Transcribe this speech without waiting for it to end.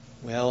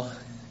Well,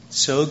 it's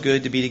so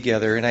good to be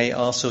together, and I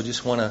also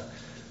just want to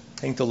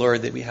thank the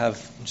Lord that we have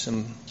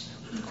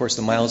of course,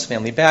 the Miles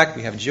family back.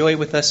 We have Joy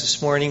with us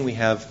this morning. We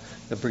have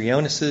the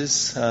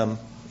Brioneses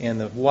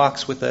and the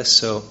Walks with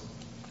us.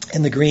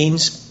 And the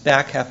Greens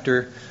back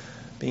after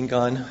being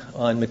gone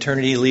on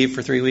maternity leave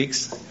for 3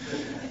 weeks.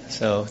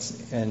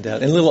 And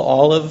little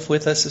Olive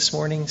with us this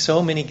morning.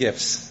 So many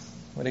gifts.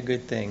 What a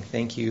good thing.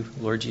 Thank you,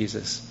 Lord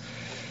Jesus.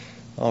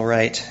 All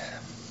right.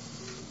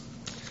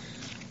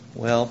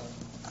 Well,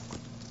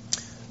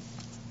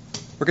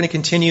 we're going to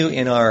continue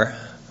in our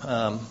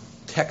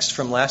text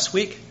from last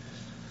week.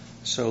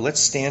 So let's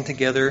stand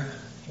together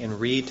and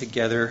read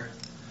together.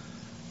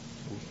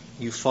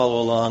 You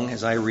follow along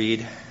as I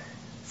read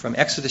from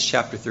Exodus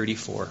chapter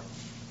 34.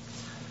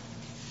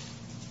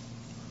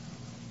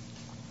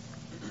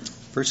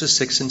 Verses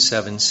 6 and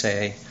 7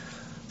 say,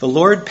 "The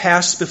Lord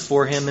passed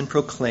before him and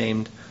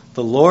proclaimed,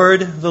 'The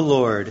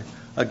Lord,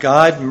 a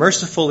God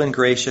merciful and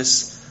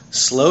gracious,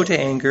 slow to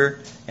anger,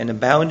 and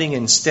abounding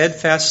in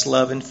steadfast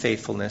love and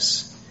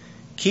faithfulness,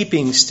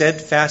 keeping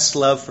steadfast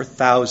love for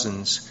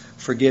thousands,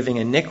 forgiving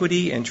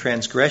iniquity and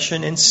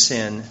transgression and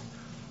sin,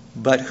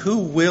 but who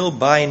will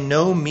by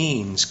no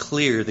means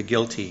clear the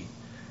guilty,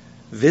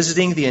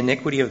 visiting the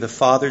iniquity of the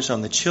fathers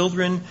on the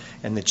children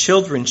and the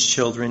children's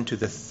children to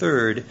the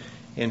third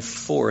and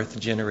fourth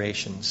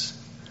generations.'"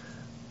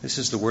 This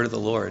is the word of the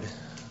Lord.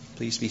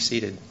 Please be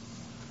seated.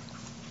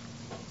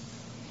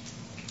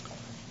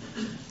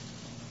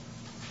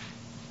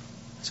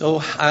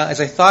 So, as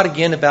I thought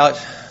again about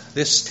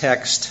this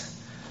text,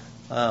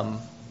 I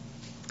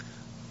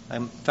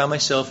found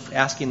myself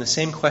asking the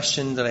same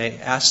question that I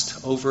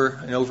asked over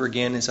and over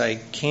again as I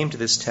came to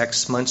this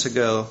text months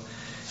ago,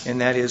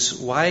 and that is,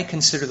 why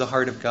consider the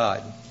heart of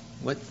God?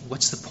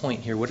 What's the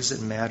point here? What does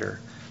it matter?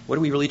 What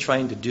are we really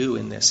trying to do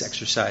in this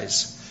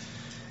exercise?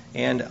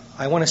 And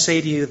I want to say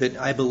to you that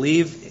I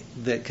believe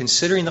that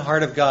considering the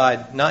heart of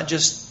God, not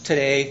just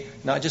today,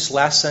 not just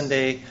last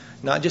Sunday,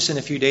 not just in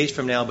a few days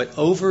from now, but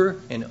over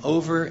and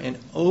over and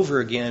over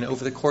again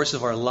over the course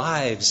of our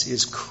lives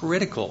is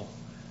critical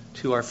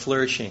to our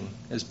flourishing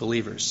as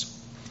believers.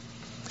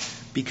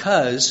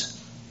 Because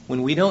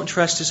when we don't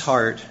trust His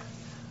heart,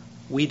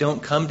 we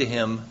don't come to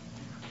Him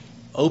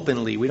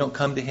openly. We don't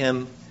come to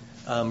Him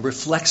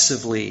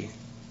reflexively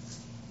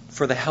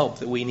for the help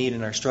that we need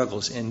in our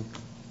struggles. And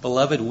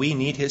beloved, we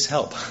need His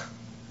help.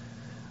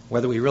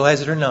 Whether we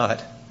realize it or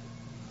not,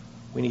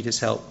 we need His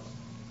help.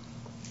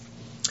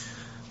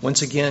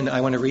 Once again,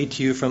 I want to read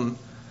to you from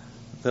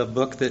the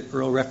book that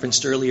Earl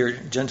referenced earlier,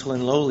 Gentle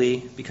and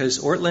Lowly, because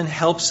Ortlund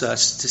helps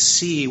us to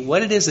see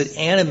what it is that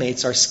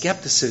animates our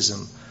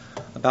skepticism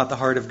about the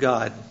heart of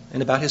God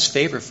and about His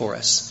favor for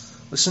us.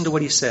 Listen to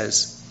what he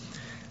says.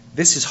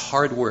 "This is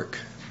hard work.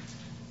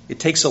 It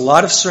takes a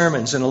lot of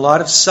sermons and a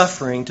lot of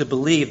suffering to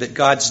believe that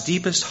God's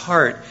deepest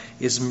heart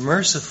is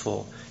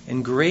merciful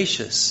and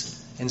gracious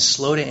and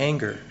slow to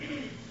anger.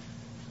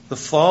 The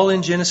fall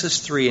in Genesis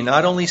 3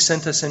 not only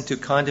sent us into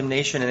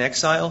condemnation and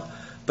exile,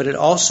 but it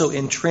also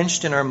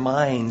entrenched in our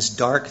minds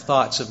dark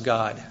thoughts of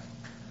God.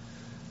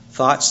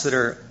 Thoughts that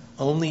are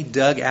only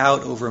dug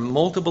out over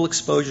multiple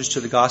exposures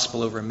to the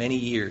gospel over many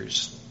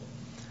years.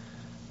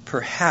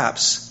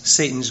 Perhaps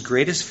Satan's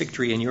greatest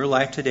victory in your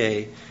life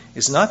today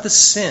is not the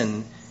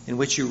sin in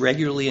which you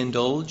regularly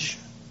indulge,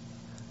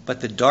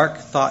 but the dark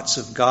thoughts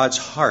of God's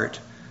heart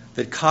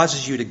that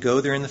causes you to go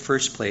there in the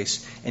first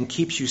place and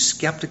keeps you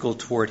skeptical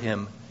toward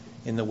Him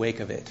in the wake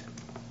of it."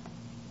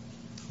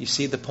 You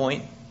see the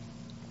point?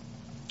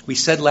 We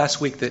said last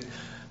week that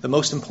the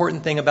most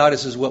important thing about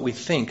us is what we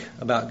think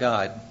about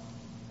God.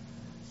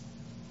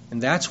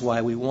 And that's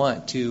why we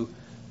want to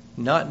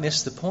not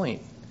miss the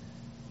point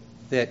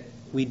that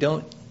we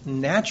don't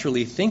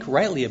naturally think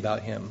rightly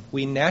about Him.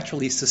 We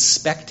naturally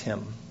suspect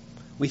Him.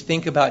 We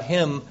think about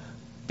Him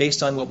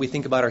based on what we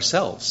think about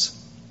ourselves.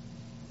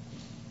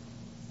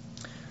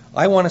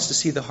 I want us to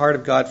see the heart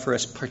of God for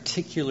us,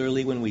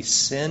 particularly when we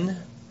sin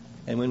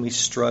and when we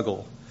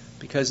struggle,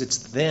 because it's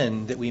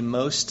then that we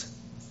most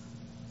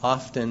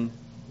often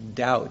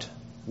doubt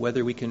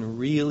whether we can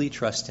really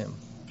trust Him,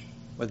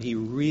 whether He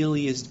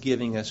really is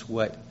giving us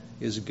what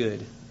is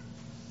good.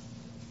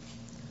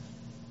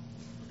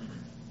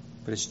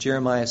 But as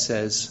Jeremiah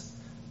says,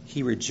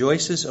 He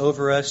rejoices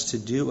over us to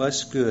do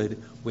us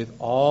good with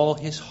all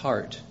His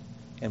heart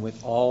and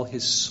with all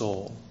His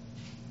soul.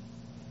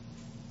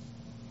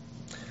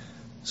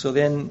 So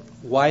then,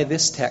 why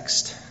this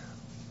text?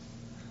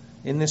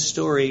 In this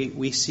story,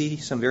 we see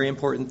some very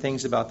important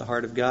things about the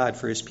heart of God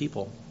for His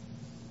people.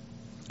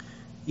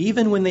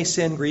 Even when they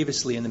sin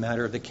grievously in the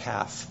matter of the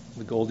calf,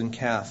 the golden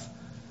calf,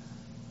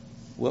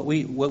 what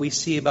we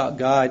see about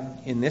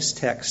God in this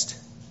text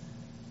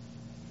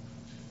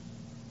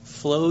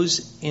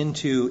flows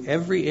into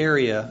every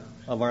area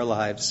of our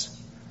lives.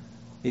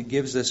 It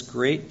gives us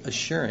great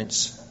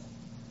assurance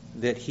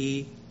that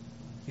He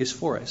is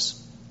for us.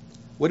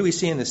 What do we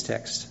see in this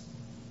text?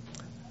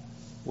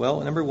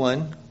 Well, number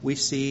one, we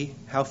see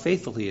how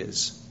faithful He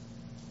is,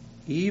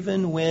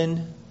 even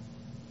when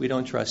we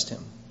don't trust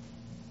Him.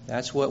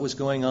 That's what was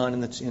going on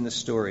in the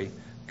story.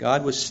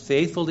 God was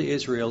faithful to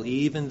Israel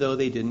even though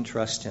they didn't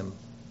trust him.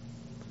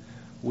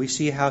 We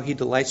see how he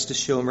delights to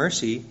show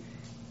mercy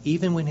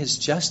even when his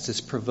justice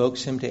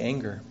provokes him to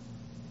anger.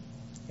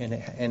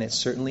 And it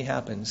certainly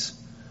happens.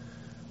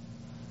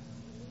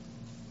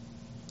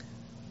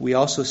 We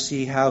also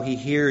see how he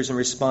hears and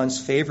responds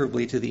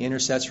favorably to the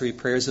intercessory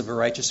prayers of a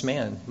righteous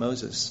man,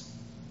 Moses.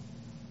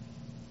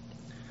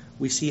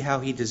 We see how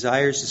he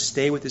desires to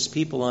stay with his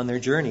people on their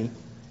journey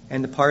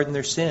and to pardon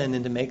their sin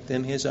and to make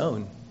them his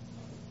own.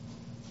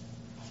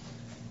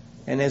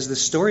 And as the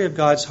story of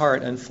God's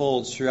heart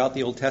unfolds throughout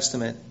the Old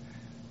Testament,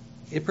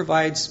 it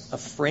provides a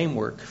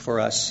framework for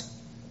us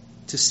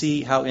to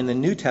see how in the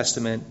New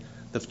Testament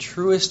the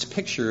truest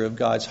picture of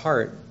God's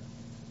heart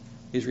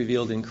is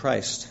revealed in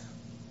Christ.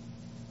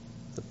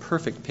 The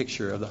perfect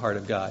picture of the heart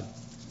of God.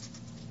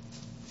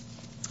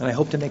 And I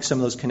hope to make some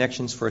of those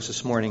connections for us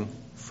this morning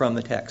from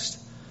the text.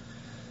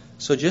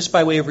 So just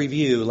by way of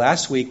review,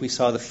 last week we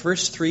saw the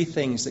first three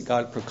things that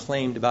God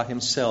proclaimed about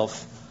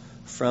himself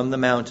from the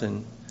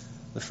mountain.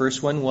 The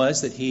first one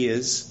was that he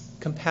is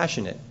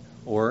compassionate,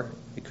 or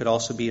it could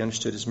also be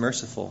understood as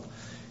merciful.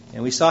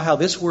 And we saw how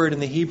this word in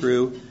the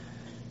Hebrew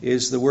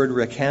is the word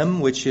rechem,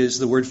 which is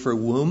the word for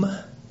womb,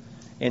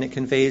 and it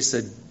conveys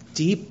a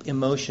deep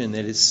emotion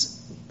that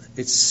it's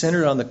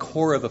centered on the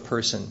core of a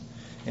person.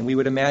 And we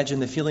would imagine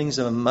the feelings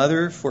of a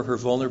mother for her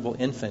vulnerable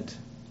infant.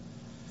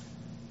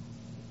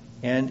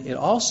 And it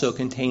also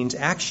contains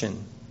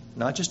action,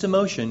 not just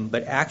emotion,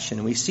 but action.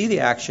 And we see the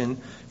action,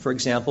 for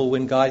example,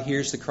 when God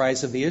hears the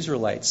cries of the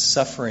Israelites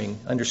suffering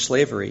under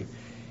slavery,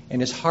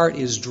 and his heart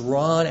is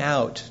drawn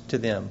out to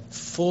them,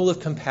 full of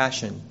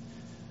compassion,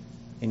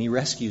 and he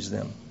rescues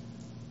them.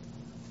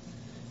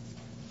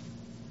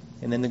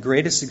 And then the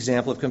greatest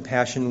example of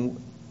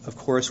compassion, of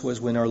course,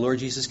 was when our Lord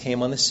Jesus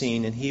came on the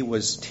scene, and he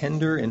was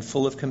tender and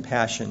full of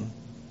compassion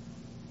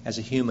as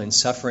a human,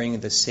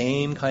 suffering the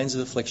same kinds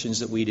of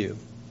afflictions that we do.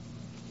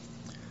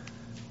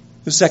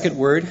 The second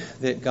word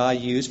that God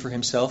used for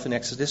himself in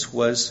Exodus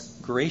was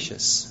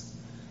gracious.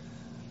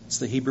 It's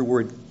the Hebrew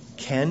word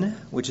ken,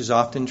 which is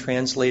often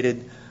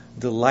translated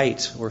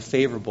delight or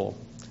favorable.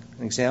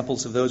 And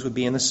examples of those would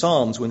be in the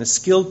Psalms, when a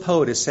skilled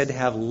poet is said to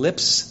have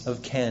lips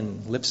of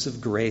ken, lips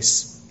of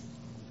grace.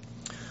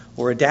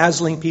 Or a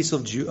dazzling piece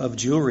of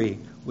jewelry,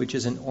 which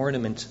is an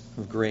ornament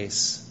of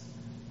grace.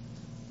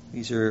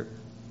 These are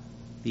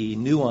the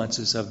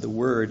nuances of the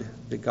word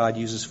that God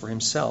uses for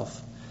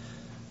himself.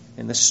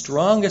 And the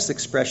strongest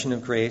expression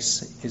of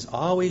grace is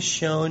always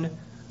shown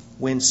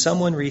when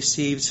someone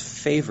receives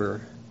favor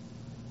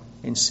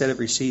instead of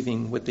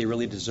receiving what they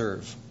really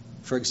deserve.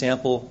 For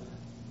example,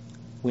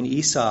 when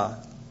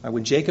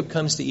Jacob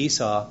comes to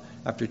Esau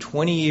after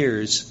 20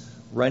 years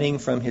running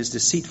from his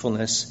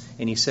deceitfulness,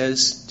 and he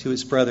says to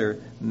his brother,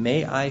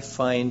 "May I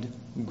find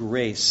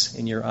grace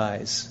in your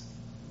eyes."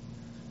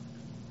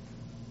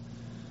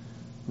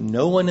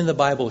 No one in the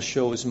Bible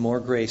shows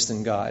more grace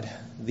than God.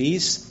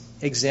 These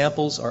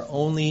examples are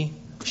only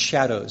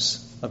shadows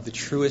of the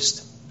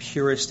truest,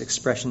 purest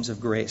expressions of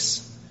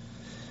grace.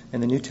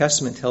 And the New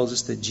Testament tells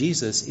us that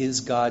Jesus is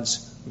God's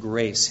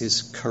grace,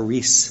 his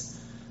charis,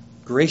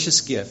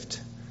 gracious gift,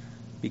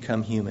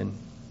 become human.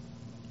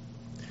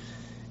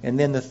 And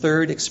then the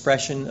third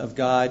expression of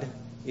God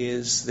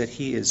is that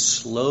he is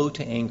slow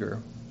to anger.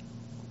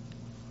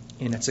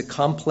 And it's a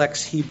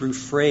complex Hebrew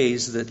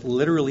phrase that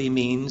literally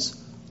means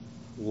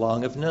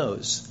long of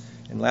nose.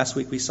 And last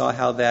week we saw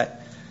how that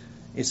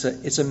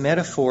it's a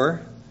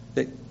metaphor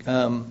that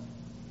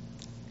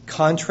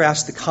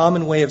contrasts the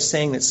common way of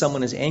saying that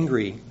someone is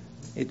angry.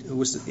 It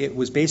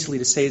was basically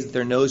to say that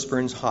their nose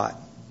burns hot,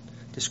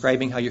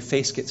 describing how your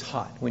face gets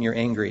hot when you're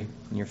angry.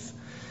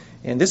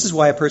 And this is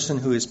why a person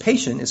who is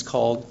patient is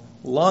called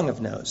long of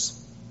nose.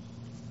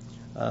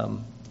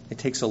 It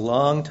takes a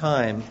long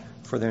time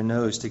for their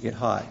nose to get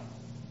hot.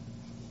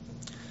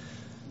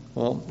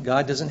 Well,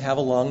 God doesn't have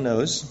a long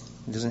nose.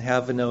 He doesn't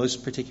have a nose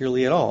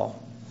particularly at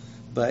all.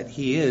 But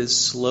he is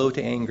slow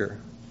to anger,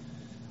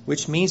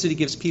 which means that he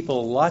gives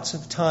people lots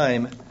of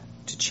time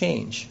to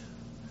change.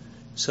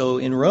 So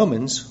in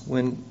Romans,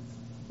 when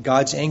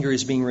God's anger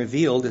is being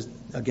revealed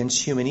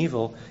against human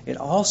evil, it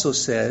also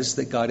says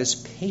that God is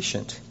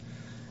patient,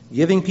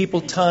 giving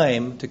people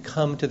time to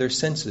come to their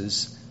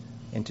senses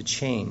and to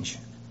change.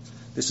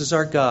 This is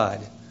our God,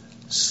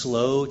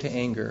 slow to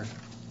anger,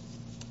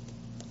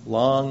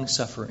 long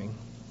suffering.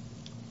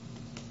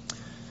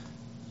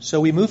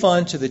 So we move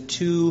on to the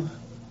two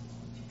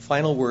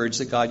final words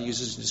that God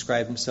uses to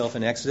describe himself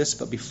in Exodus.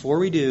 But before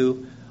we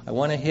do, I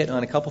want to hit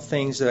on a couple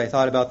things that I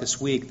thought about this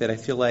week that I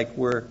feel like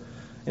were,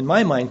 in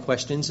my mind,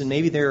 questions, and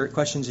maybe there are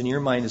questions in your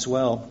mind as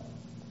well.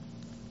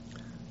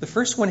 The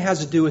first one has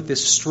to do with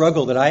this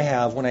struggle that I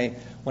have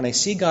when I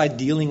see God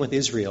dealing with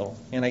Israel,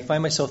 and I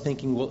find myself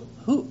thinking, well,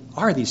 who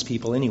are these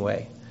people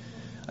anyway?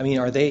 I mean,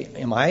 do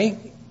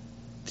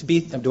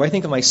I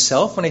think of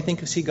myself when I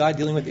see God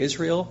dealing with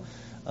Israel?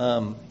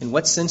 In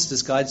what sense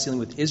does God's dealing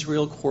with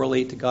Israel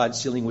correlate to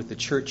God's dealing with the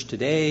church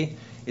today?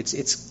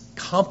 It's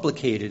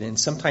complicated and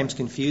sometimes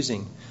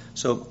confusing.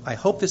 So I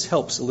hope this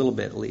helps a little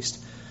bit at least.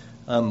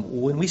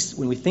 When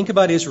we think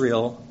about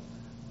Israel,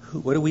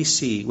 what do we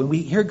see? When we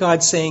hear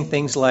God saying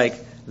things like,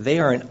 "They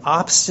are an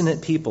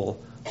obstinate people,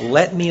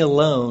 let me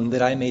alone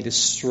that I may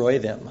destroy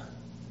them."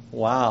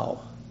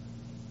 Wow.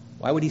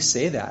 Why would he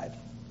say that?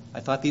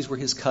 I thought these were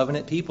his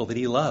covenant people that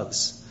he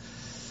loves.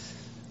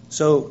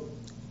 So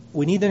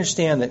we need to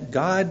understand that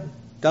God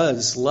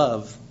does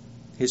love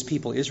his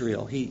people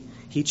Israel.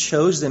 He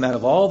chose them out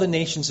of all the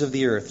nations of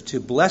the earth to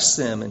bless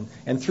them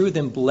and through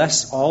them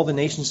bless all the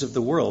nations of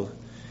the world.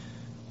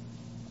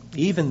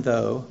 Even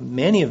though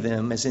many of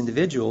them as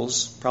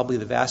individuals, probably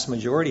the vast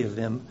majority of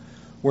them,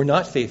 were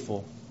not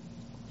faithful.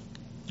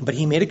 But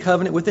he made a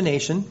covenant with the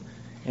nation,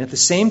 and at the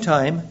same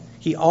time,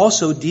 he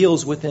also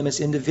deals with them as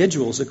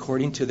individuals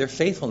according to their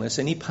faithfulness,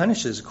 and he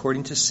punishes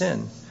according to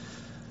sin.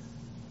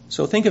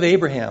 So think of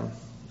Abraham.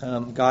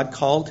 God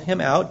called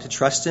him out to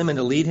trust him and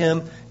to lead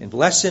him and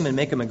bless him and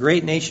make him a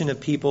great nation of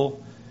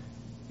people,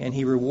 and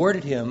he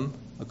rewarded him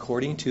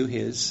according to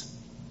his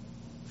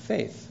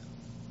faith.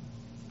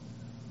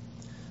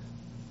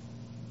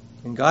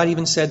 And God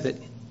even said that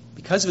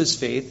because of his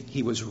faith,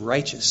 he was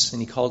righteous,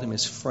 and he called him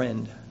his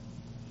friend.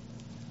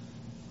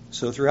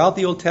 So throughout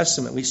the Old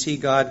Testament, we see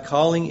God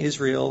calling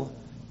Israel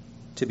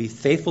to be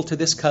faithful to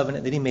this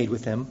covenant that he made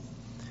with them,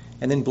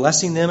 and then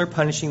blessing them or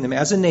punishing them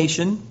as a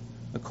nation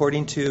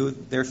according to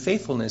their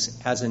faithfulness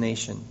as a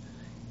nation.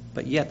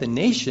 But yet the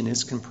nation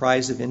is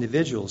comprised of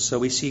individuals, so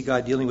we see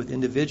God dealing with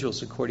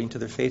individuals according to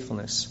their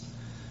faithfulness.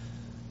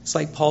 It's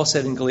like Paul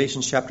said in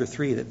Galatians chapter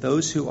 3, that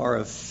those who are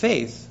of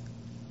faith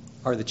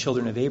are the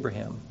children of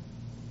Abraham.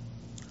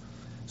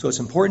 So it's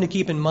important to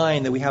keep in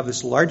mind that we have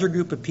this larger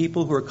group of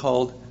people who are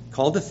called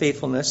to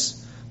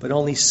faithfulness, but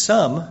only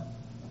some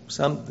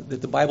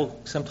that the Bible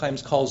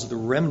sometimes calls the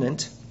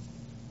remnant,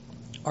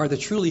 are the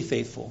truly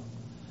faithful.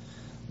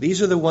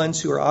 These are the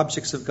ones who are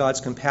objects of God's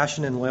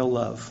compassion and loyal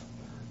love,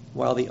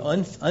 while the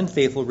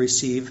unfaithful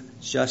receive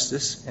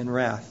justice and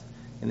wrath.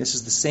 And this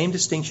is the same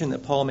distinction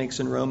that Paul makes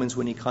in Romans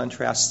when he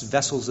contrasts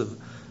vessels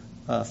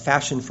of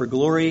fashioned for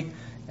glory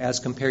as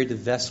compared to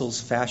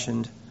vessels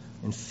fashioned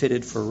and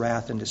fitted for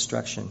wrath and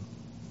destruction.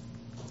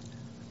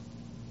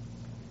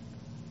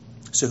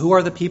 So who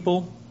are the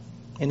people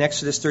in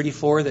Exodus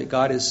 34 that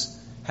God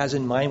has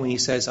in mind when he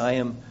says, "I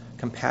am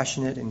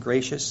compassionate and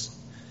gracious"?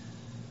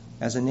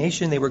 As a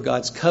nation, they were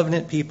God's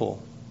covenant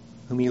people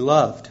whom he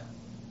loved.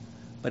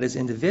 But as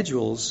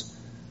individuals,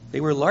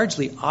 they were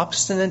largely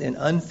obstinate and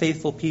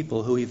unfaithful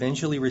people who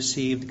eventually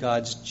received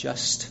God's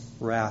just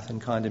wrath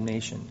and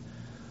condemnation.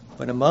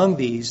 But among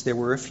these, there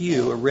were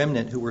a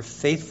remnant, who were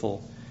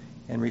faithful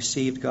and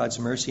received God's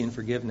mercy and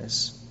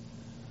forgiveness.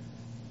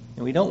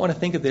 And we don't want to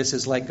think of this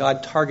as like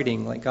God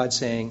targeting, like God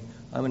saying,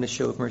 "I'm going to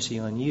show mercy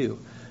on you."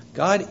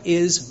 God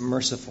is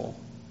merciful.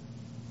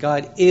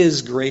 God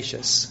is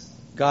gracious.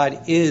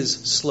 God is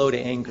slow to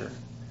anger.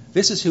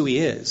 This is who he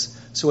is.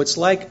 So it's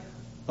like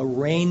a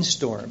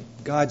rainstorm.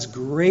 God's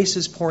grace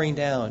is pouring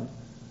down.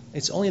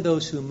 It's only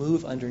those who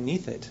move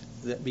underneath it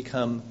that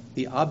become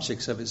the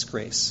objects of his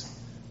grace.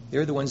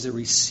 They're the ones that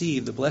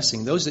receive the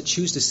blessing. Those that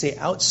choose to stay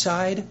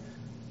outside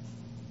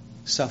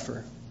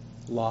suffer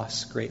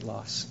loss, great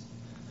loss.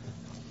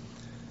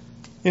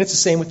 And it's the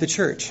same with the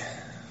church.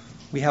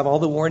 We have all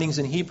the warnings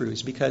in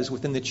Hebrews because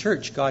within the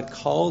church, God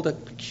called a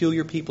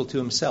peculiar people to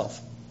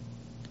himself.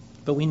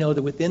 But we know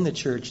that within the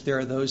church, there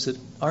are those that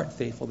aren't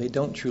faithful. They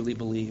don't truly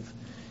believe.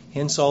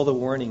 Hence all the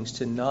warnings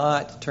to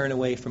not turn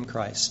away from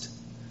Christ.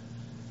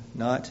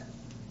 Not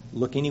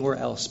look anywhere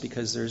else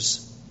because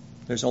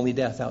there's only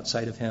death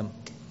outside of him.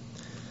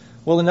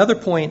 Well, another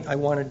point I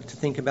wanted to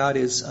think about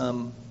is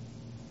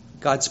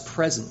God's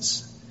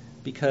presence.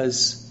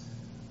 Because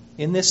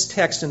in this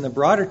text, in the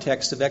broader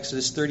text of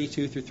Exodus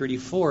 32 through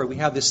 34, we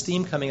have this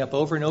theme coming up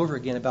over and over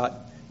again about,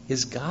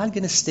 is God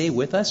going to stay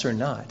with us or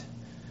not?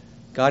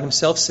 God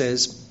himself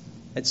says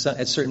at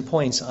certain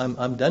points,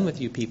 I'm done with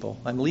you people.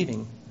 I'm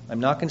leaving. I'm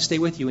not going to stay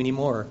with you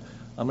anymore.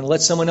 I'm going to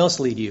let someone else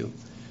lead you.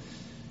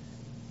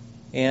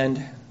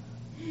 And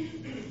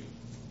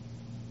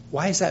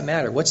why does that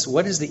matter?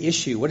 What is the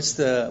issue? What's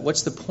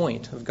the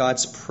point of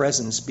God's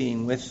presence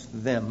being with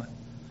them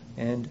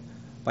and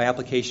by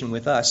application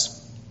with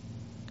us?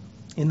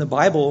 In the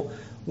Bible,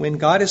 when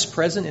God is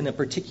present in a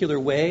particular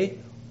way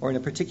or in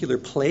a particular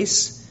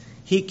place,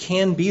 he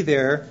can be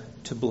there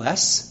to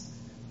bless,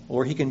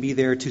 or he can be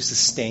there to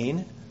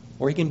sustain,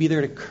 or he can be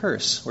there to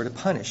curse or to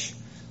punish.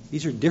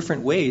 These are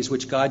different ways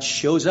which God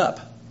shows up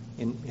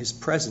in his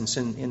presence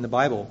in the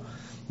Bible.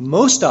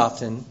 Most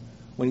often,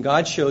 when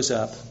God shows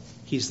up,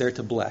 he's there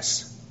to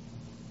bless.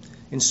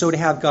 And so to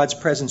have God's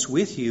presence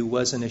with you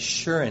was an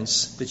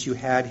assurance that you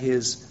had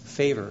his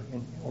favor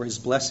or his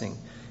blessing.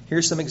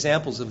 Here's some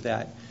examples of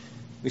that.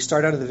 We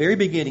start out at the very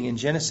beginning in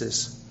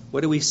Genesis.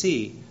 What do we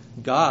see?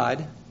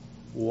 God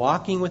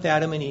walking with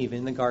Adam and Eve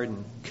in the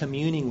garden,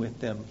 communing with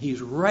them. He's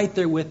right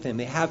there with them.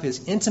 They have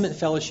his intimate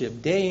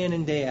fellowship day in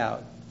and day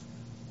out.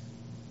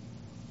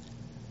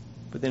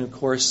 But then, of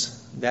course,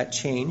 that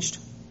changed,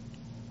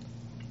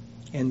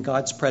 and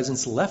God's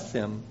presence left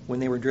them when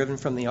they were driven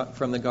from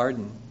the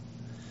garden.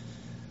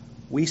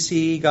 We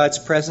see God's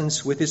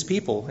presence with his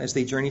people as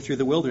they journey through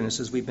the wilderness,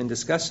 as we've been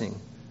discussing.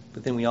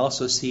 But then we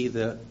also see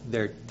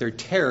their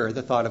terror,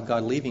 the thought of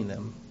God leaving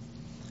them.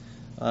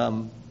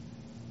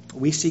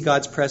 We see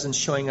God's presence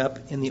showing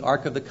up in the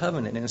Ark of the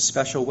Covenant in a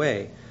special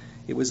way.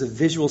 It was a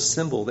visual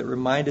symbol that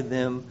reminded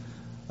them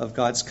of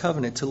God's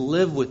covenant to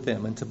live with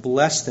them and to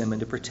bless them and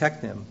to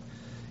protect them.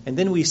 And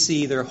then we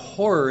see their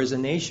horror as a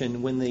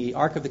nation when the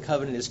Ark of the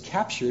Covenant is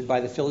captured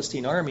by the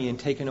Philistine army and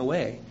taken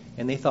away.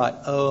 And they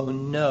thought, oh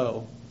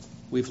no,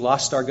 we've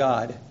lost our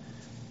God.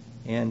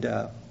 And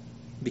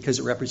because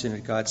it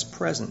represented God's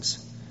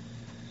presence.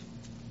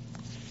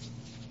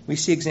 We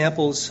see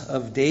examples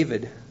of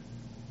David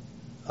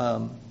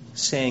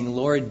saying,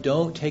 Lord,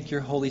 don't take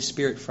your Holy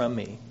Spirit from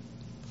me.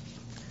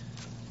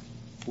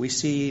 We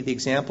see the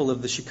example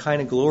of the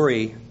Shekinah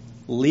glory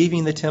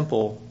leaving the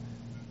temple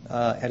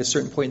at a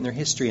certain point in their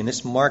history, and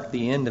this marked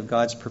the end of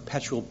God's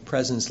perpetual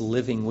presence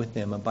living with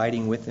them,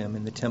 abiding with them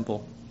in the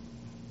temple.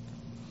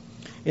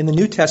 In the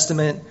New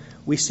Testament,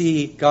 we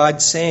see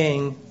God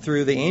saying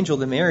through the angel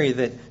to Mary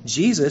that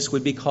Jesus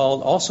would be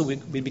called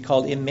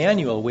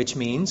Emmanuel, which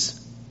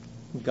means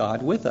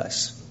God with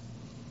us.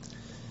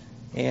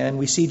 And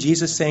we see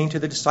Jesus saying to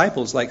the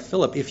disciples like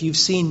Philip, if you've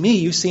seen me,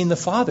 you've seen the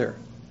Father.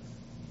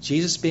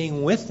 Jesus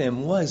being with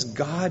them was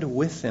God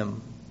with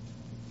them.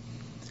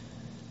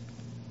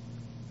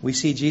 We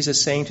see Jesus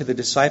saying to the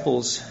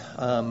disciples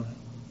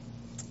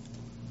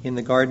in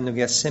the Garden of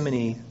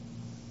Gethsemane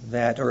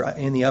or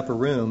in the upper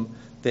room,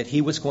 that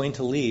he was going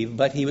to leave,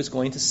 but he was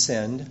going to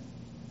send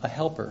a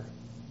helper,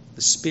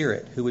 the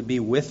Spirit, who would be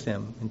with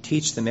them and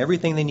teach them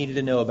everything they needed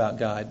to know about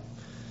God.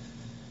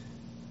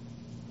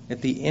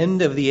 At the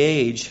end of the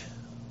age,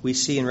 we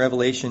see in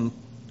Revelation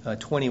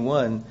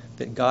 21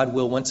 that God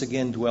will once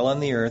again dwell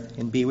on the earth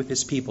and be with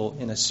his people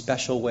in a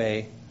special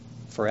way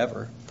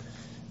forever,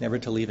 never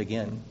to leave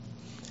again.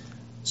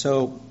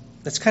 So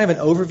that's kind of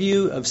an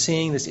overview of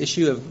seeing this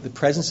issue of the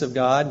presence of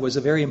God was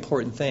a very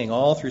important thing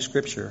all through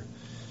Scripture.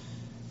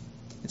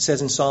 It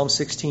says in Psalm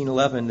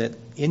 16:11 that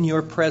in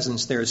your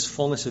presence there is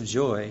fullness of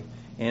joy,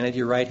 and at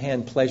your right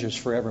hand pleasures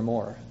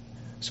forevermore.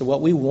 So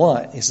what we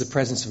want is the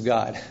presence of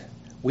God.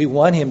 We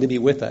want him to be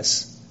with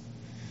us.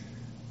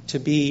 To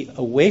be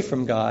away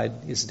from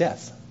God is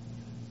death.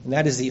 And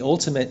that is the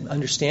ultimate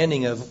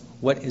understanding of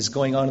what is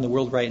going on in the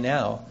world right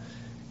now,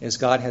 as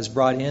God has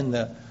brought in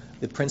the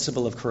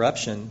principle of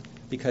corruption,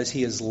 because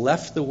he has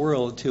left the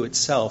world to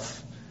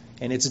itself,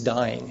 and it's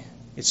dying.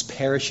 It's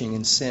perishing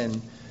in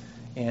sin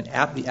and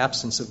the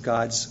absence of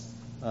God's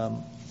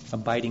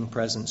abiding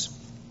presence.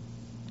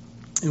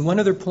 And one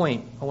other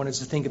point I want us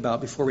to think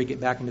about before we get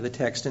back into the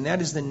text, and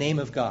that is the name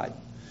of God.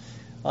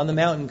 On the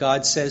mountain,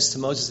 God says to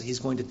Moses that he's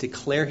going to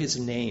declare his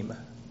name.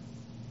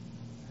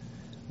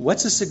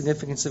 What's the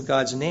significance of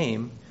God's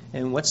name,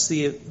 and what's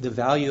the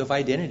value of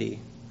identity?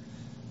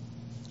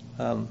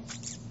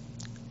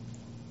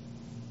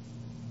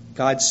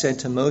 God said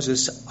to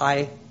Moses,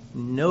 I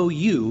know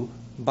you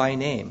by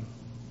name.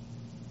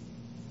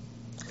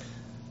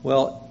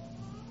 Well,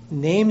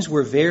 names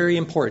were very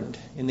important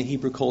in the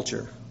Hebrew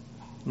culture.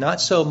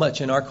 Not so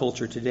much in our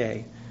culture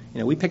today.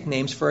 We pick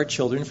names for our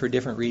children for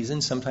different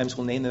reasons. Sometimes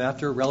we'll name them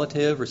after a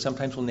relative, or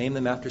sometimes we'll name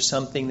them after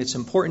something that's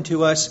important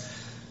to us,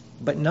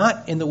 but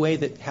not in the way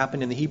that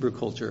happened in the Hebrew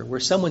culture, where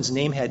someone's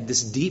name had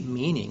this deep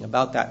meaning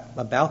about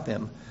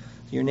them.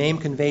 Your name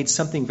conveyed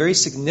something very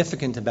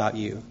significant about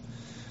you.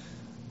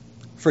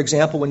 For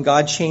example, when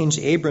God changed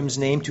Abram's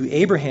name to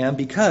Abraham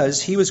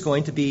because he was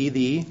going to be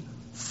the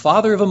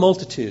father of a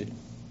multitude.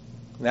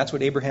 And that's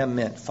what Abraham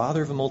meant,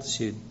 father of a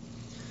multitude.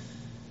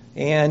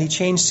 And he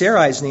changed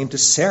Sarai's name to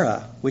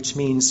Sarah, which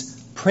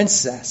means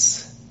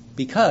princess,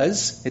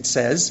 because, it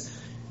says,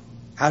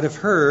 out of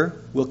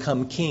her will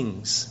come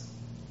kings.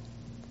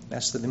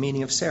 That's the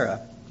meaning of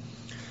Sarah.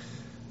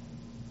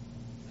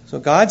 So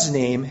God's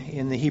name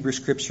in the Hebrew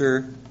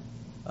Scripture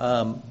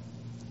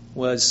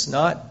was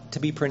not to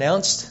be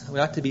pronounced,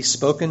 not to be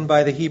spoken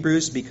by the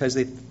Hebrews because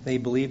they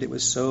believed it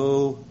was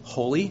so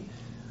holy.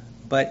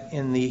 But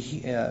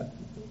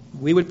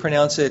we would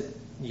pronounce it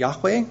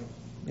Yahweh.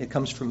 It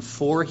comes from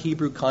 4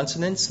 Hebrew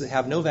consonants that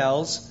have no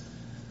vowels.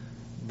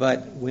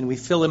 But when we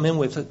fill them in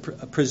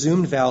with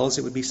presumed vowels,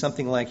 it would be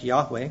something like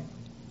Yahweh.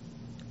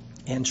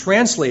 And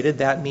translated,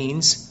 that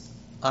means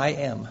I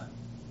am.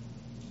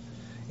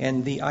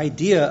 And the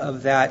idea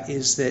of that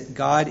is that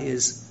God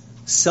is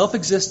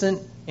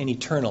self-existent and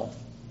eternal.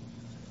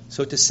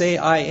 So to say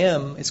I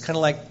am, it's kind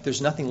of like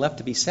there's nothing left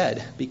to be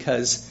said,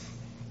 because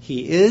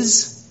he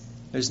is,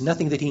 there's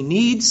nothing that he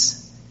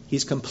needs,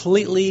 he's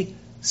completely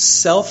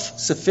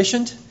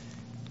self-sufficient,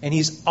 and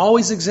he's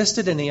always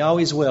existed and he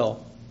always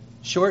will.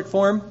 Short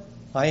form,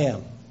 I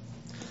am.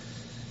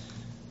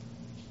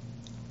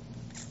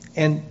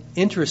 And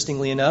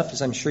interestingly enough,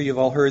 as I'm sure you've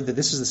all heard, that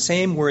this is the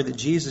same word that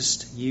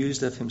Jesus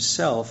used of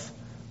himself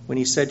when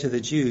he said to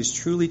the Jews,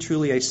 truly,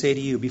 truly, I say to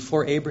you,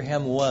 before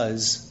Abraham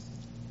was,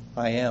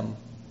 I am.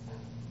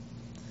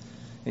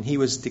 and he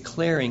was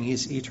declaring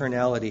his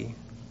eternality.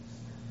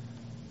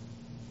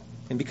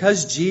 And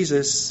because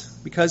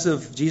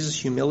of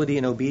Jesus' humility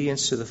and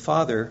obedience to the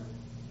Father,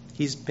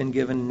 he's been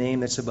given a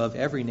name that's above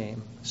every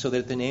name, so that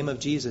at the name of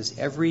Jesus,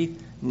 every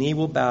knee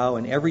will bow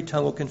and every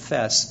tongue will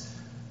confess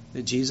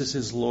that Jesus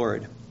is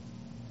Lord.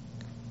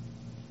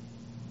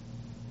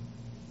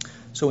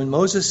 So when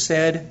God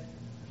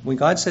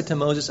said to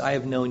Moses, I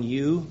have known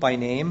you by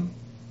name,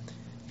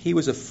 he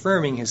was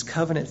affirming his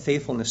covenant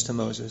faithfulness to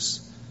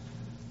Moses.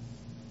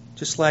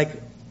 Just like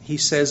he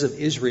says of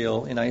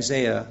Israel in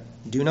Isaiah,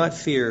 do not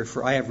fear,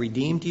 for I have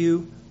redeemed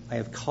you. I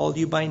have called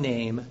you by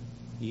name.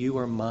 You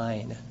are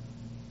mine.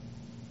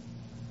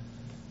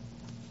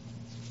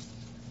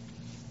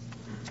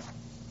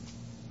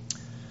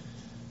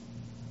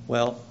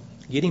 Well,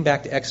 getting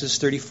back to Exodus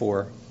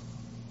 34,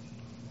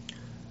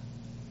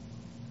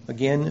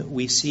 again,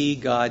 we see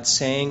God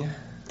saying,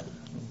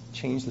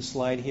 change the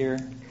slide here.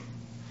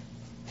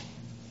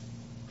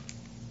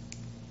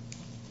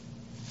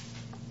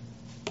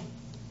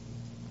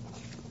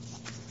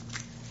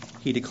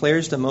 He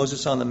declares to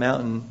Moses on the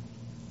mountain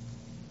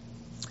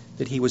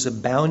that he was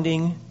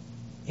abounding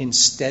in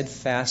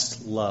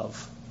steadfast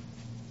love.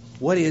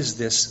 What is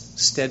this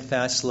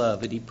steadfast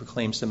love that he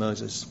proclaims to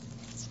Moses?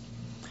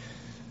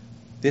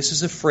 This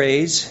is a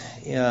phrase.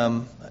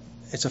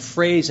 It's a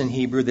phrase in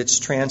Hebrew that's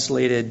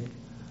translated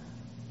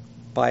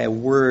by a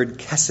word,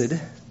 chesed,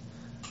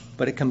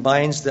 but it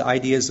combines the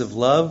ideas of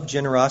love,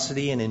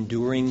 generosity, and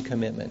enduring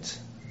commitment.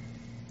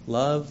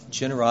 Love,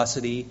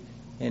 generosity,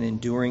 and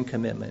enduring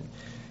commitment.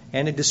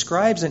 And it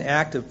describes an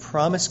act of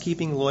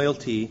promise-keeping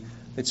loyalty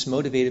that's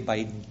motivated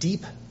by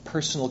deep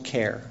personal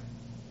care.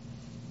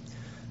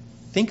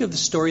 Think of the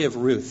story of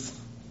Ruth.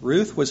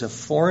 Ruth was a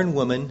foreign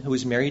woman who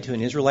was married to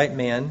an Israelite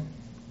man.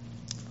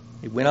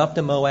 They went off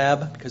to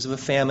Moab because of a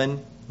famine.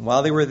 And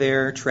while they were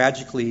there,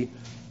 tragically,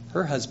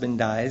 her husband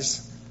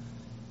dies,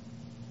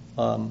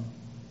 along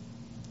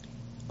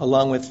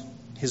with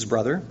his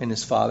brother and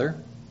his father.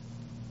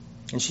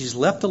 And she's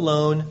left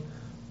alone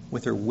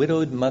with her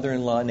widowed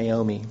mother-in-law,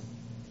 Naomi,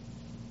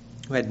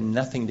 who had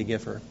nothing to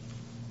give her.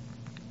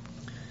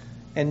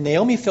 And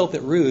Naomi felt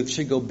that Ruth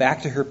should go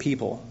back to her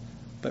people,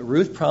 but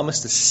Ruth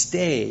promised to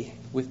stay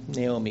with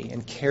Naomi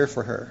and care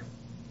for her.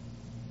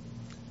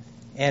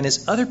 And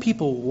as other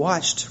people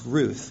watched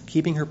Ruth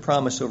keeping her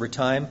promise over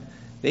time,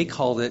 they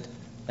called it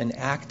an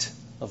act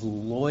of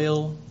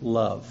loyal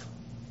love.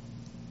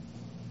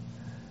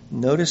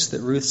 Notice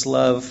that Ruth's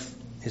love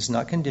is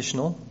not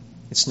conditional.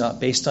 It's not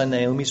based on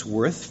Naomi's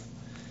worth.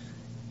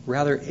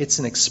 Rather, it's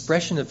an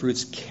expression of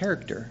Ruth's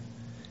character.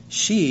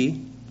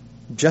 She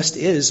just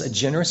is a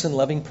generous and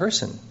loving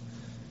person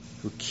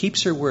who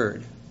keeps her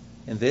word.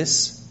 And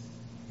this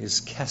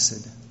is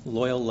chesed,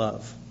 loyal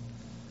love.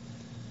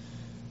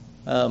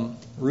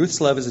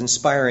 Ruth's love is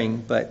inspiring,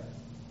 but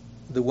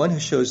the one who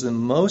shows the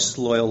most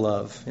loyal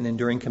love and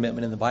enduring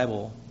commitment in the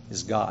Bible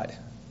is God.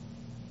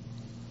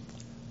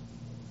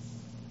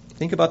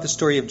 Think about the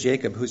story of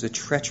Jacob, who's a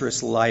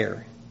treacherous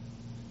liar,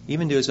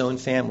 even to his own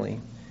family.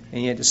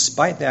 And yet,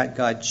 despite that,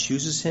 God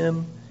chooses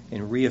him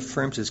and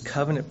reaffirms his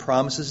covenant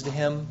promises to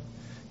him.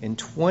 And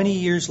 20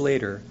 years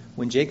later,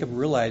 when Jacob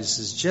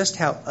realizes just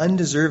how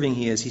undeserving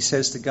he is, he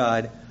says to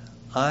God,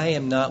 I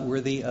am not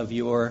worthy of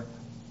your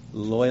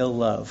loyal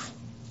love.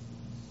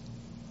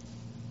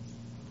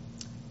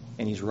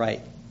 And he's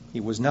right. He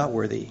was not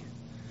worthy.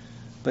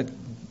 But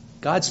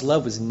God's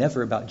love was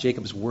never about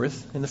Jacob's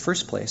worth in the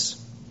first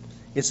place.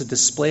 It's a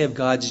display of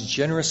God's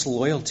generous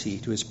loyalty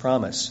to his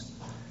promise.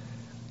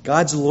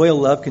 God's loyal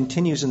love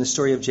continues in the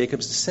story of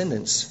Jacob's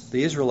descendants,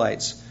 the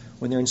Israelites,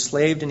 when they're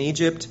enslaved in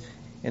Egypt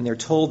and they're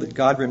told that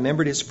God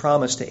remembered his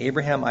promise to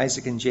Abraham,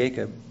 Isaac, and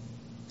Jacob.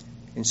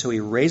 And so he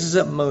raises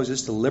up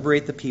Moses to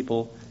liberate the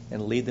people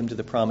and lead them to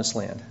the promised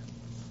land.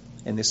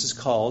 And this is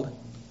called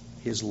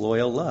his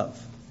loyal love,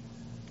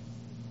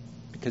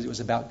 because it was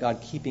about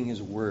God keeping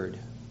his word.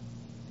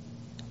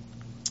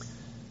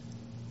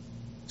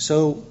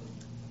 So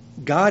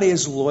God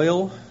is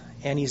loyal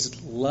and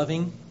he's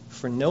loving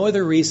for no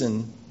other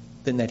reason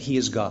than that he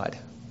is God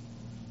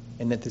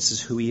and that this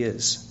is who he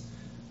is.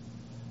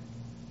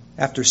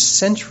 After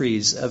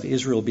centuries of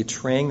Israel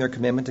betraying their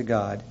commitment to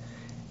God,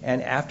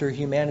 and after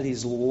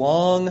humanity's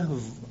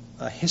long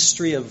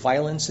history of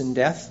violence and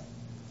death,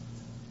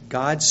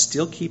 God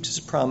still keeps his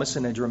promise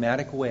in a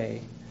dramatic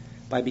way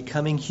by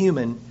becoming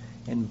human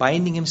and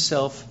binding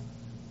himself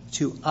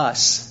to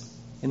us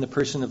in the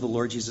person of the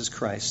Lord Jesus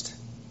Christ.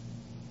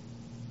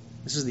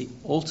 This is the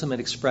ultimate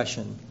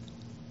expression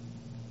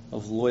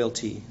of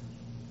loyalty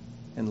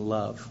and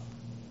love.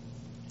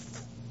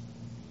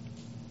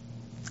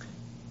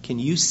 Can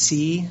you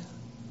see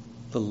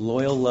the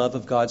loyal love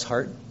of God's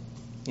heart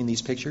in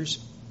these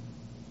pictures?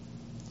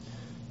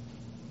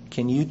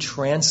 Can you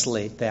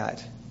translate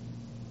that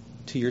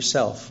to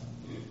yourself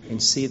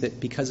and see that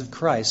because of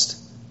Christ,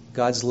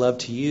 God's love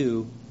to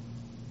you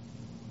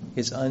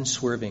is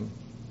unswerving,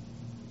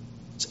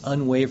 it's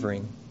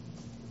unwavering,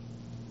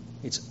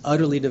 it's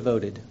utterly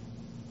devoted?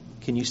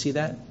 Can you see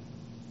that?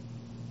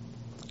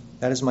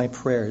 That is my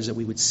prayer, is that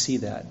we would see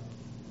that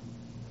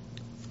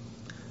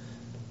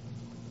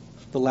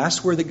The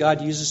last word that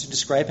God uses to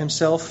describe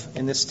himself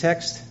in this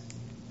text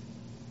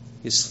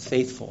is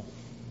faithful.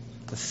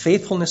 The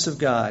faithfulness of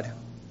God.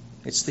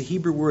 It's the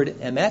Hebrew word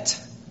emet,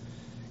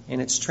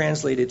 and it's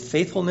translated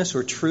faithfulness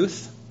or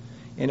truth,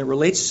 and it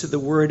relates to the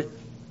word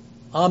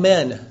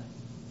amen,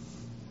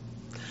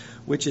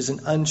 which is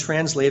an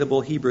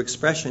untranslatable Hebrew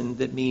expression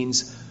that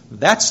means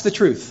that's the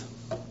truth.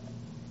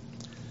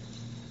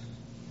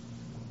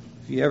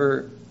 If you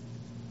ever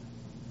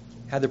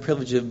had the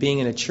privilege of being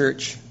in a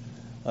church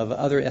of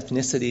other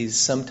ethnicities,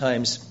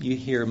 sometimes you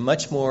hear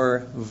much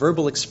more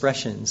verbal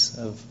expressions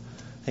of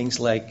things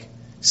like,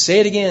 say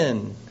it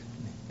again,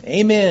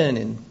 amen,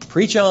 and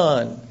preach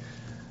on.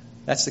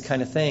 That's the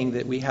kind of thing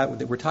that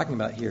we're talking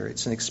about here.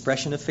 It's an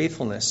expression of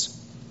faithfulness.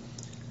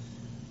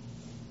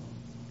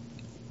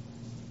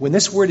 When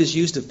this word is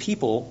used of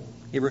people,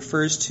 it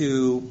refers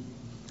to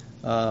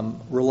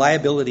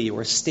reliability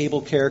or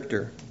stable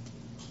character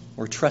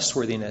or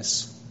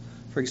trustworthiness.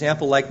 For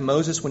example, like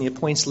Moses, when he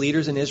appoints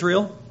leaders in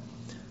Israel,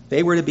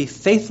 they were to be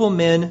faithful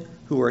men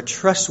who are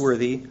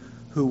trustworthy,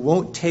 who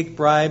won't take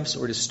bribes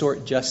or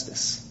distort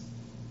justice.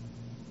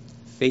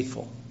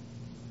 Faithful.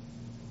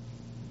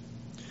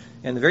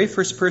 And the very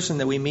first person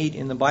that we meet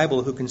in the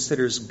Bible who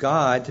considers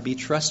God to be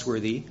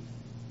trustworthy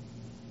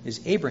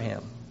is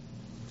Abraham.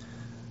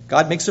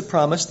 God makes a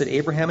promise that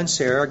Abraham and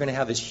Sarah are going to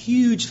have this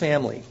huge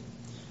family,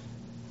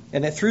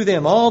 and that through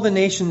them all the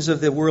nations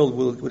of the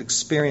world would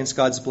experience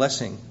God's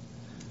blessing.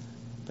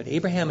 But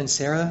Abraham and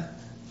Sarah,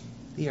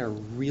 they are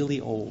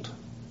really old,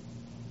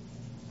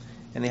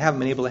 and they haven't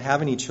been able to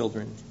have any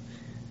children.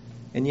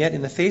 And yet,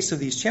 in the face of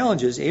these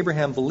challenges,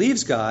 Abraham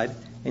believes God,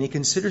 and he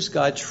considers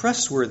God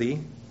trustworthy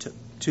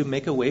to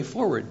make a way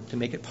forward, to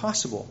make it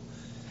possible.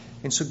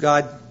 And so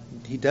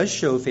he does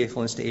show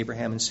faithfulness to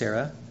Abraham and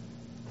Sarah.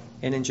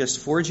 And in just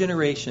 4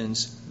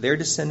 generations, their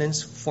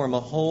descendants form a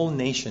whole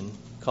nation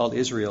called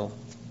Israel.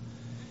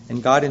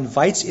 And God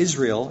invites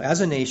Israel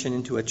as a nation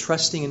into a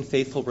trusting and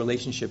faithful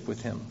relationship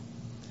with him.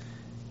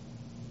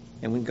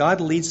 And when God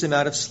leads them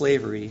out of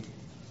slavery,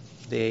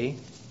 they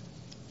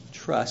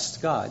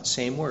trust God.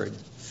 Same word,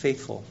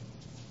 faithful.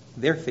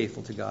 They're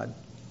faithful to God.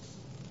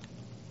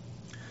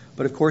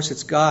 But of course,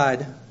 it's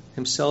God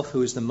himself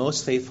who is the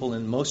most faithful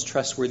and most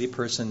trustworthy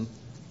person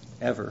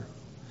ever.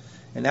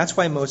 And that's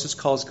why Moses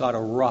calls God a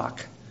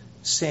rock,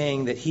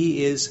 saying that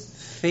he is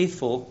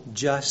faithful,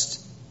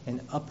 just,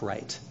 and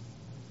upright.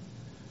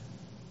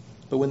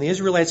 But when the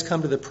Israelites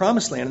come to the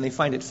Promised Land and they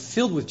find it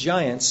filled with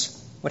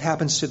giants, what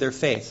happens to their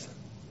faith?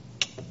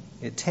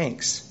 It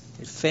tanks.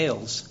 It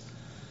fails.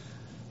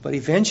 But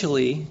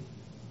eventually,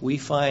 we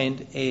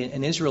find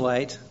an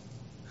Israelite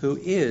who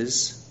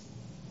is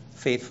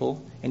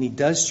faithful, and he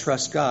does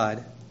trust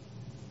God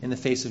in the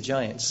face of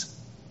giants.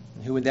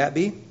 And who would that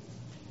be?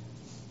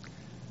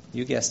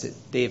 You guessed it,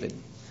 David.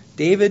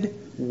 David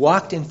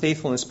walked in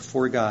faithfulness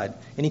before God,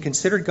 and he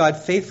considered God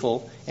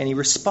faithful, and he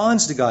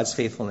responds to God's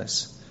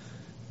faithfulness.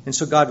 And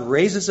so God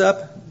raises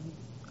up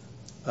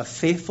a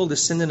faithful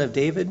descendant of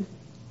David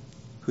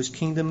whose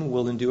kingdom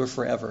will endure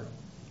forever.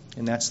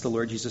 And that's the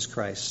Lord Jesus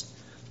Christ,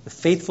 the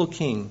faithful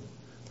King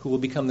who will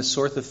become the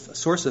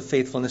source of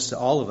faithfulness to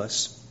all of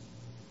us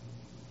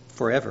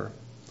forever.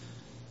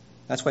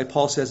 That's why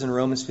Paul says in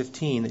Romans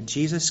 15 that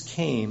Jesus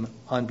came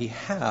on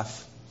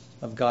behalf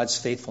of God's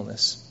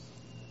faithfulness.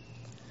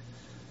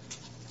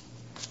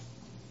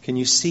 Can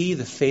you see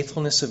the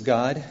faithfulness of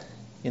God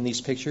in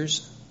these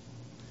pictures?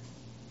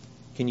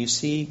 Can you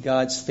see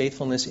God's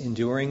faithfulness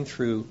enduring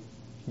through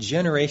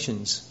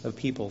generations of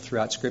people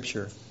throughout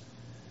Scripture?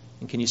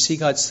 And can you see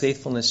God's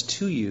faithfulness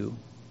to you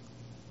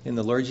in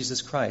the Lord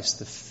Jesus Christ,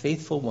 the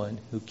faithful one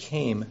who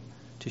came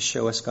to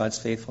show us God's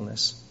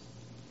faithfulness?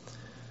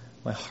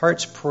 My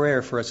heart's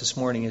prayer for us this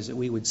morning is that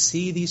we would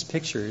see these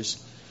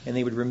pictures and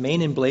they would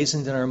remain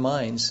emblazoned in our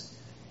minds,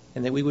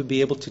 and that we would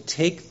be able to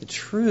take the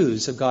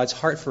truths of God's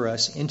heart for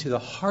us into the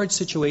hard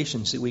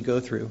situations that we go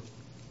through.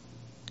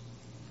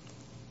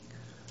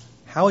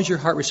 How is your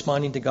heart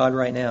responding to God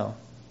right now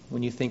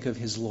when you think of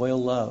his loyal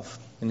love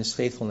and his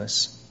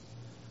faithfulness?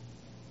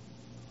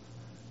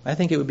 I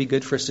think it would be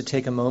good for us to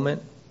take a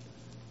moment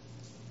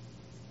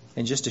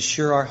and just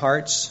assure our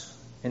hearts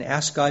and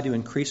ask God to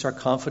increase our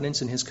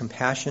confidence in his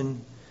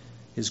compassion,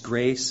 his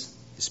grace,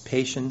 his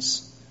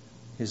patience,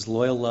 his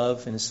loyal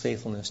love, and his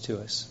faithfulness to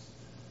us.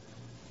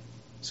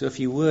 So if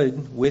you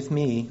would, with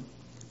me,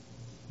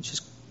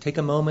 just take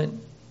a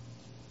moment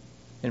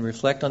and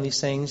reflect on these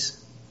things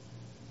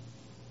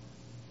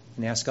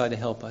and ask God to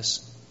help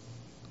us.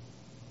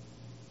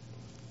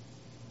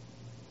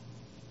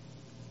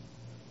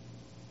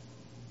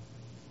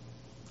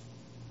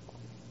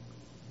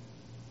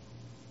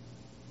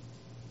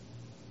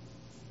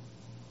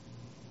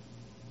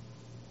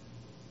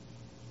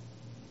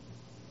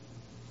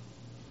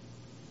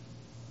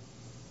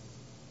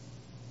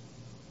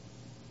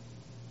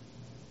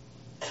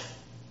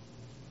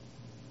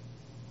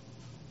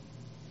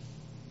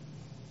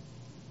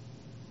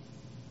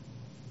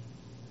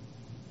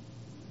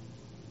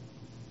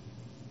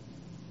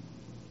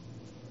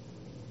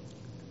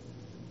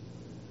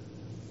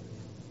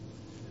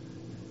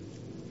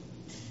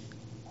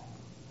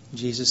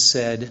 Jesus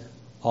said,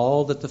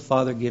 "All that the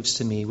Father gives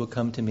to me will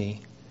come to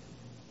me,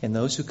 and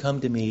those who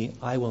come to me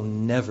I will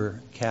never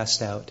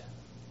cast out."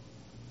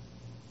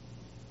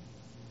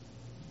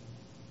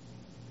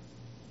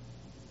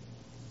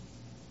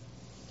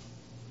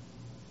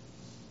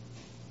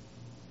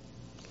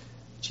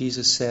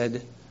 Jesus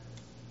said,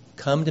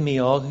 "Come to me,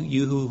 all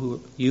you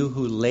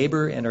who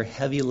labor and are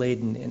heavy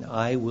laden, and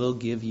I will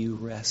give you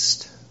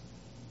rest."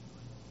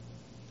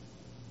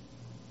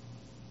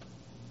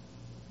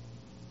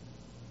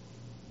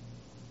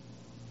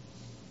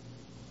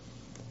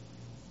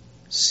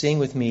 Sing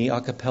with me a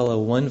cappella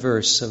one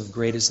verse of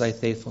 "Great is Thy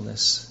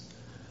Faithfulness."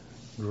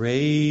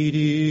 Great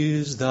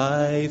is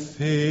Thy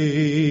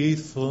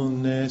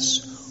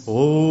faithfulness,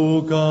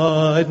 O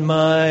God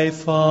my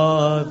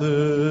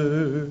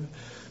Father.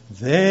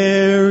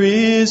 There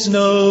is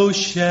no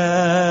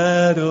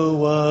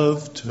shadow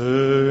of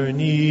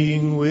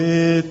turning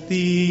with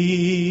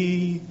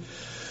Thee.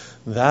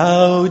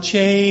 Thou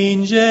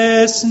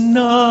changest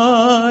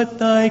not,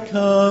 Thy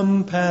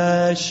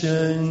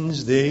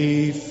compassions,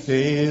 they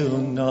fail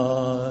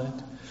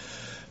not.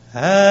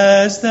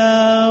 As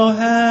Thou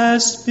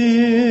hast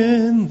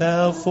been,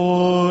 Thou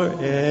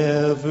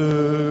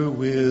forever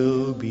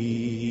will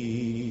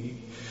be.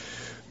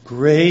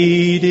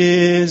 Great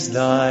is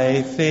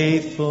Thy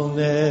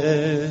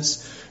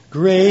faithfulness,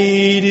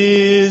 great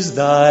is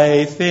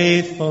Thy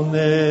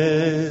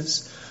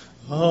faithfulness.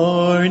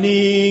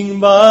 Morning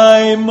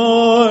by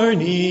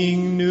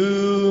morning,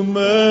 new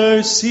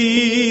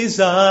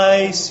mercies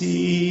I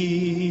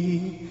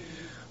see.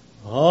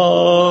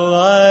 All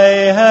I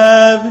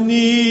have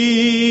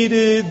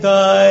needed,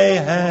 Thy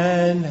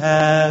hand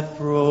hath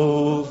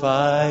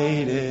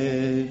provided.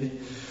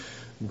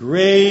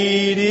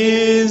 Great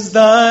is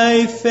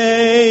Thy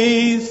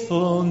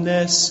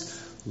faithfulness,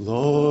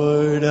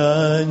 Lord,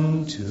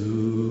 unto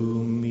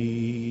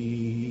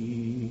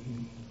me.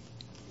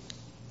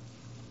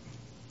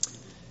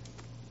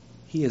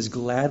 He has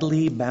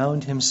gladly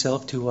bound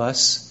Himself to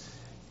us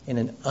in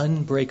an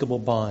unbreakable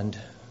bond.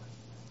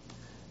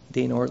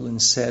 Dane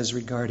Ortlund says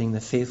regarding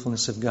the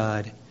faithfulness of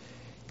God,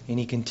 and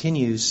he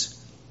continues,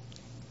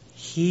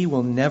 He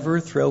will never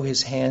throw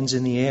His hands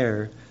in the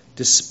air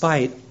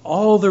despite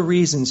all the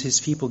reasons His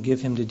people give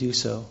Him to do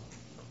so.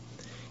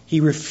 He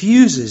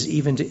refuses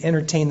even to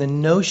entertain the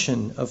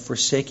notion of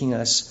forsaking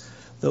us,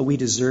 though we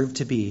deserve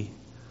to be,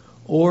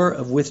 or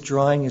of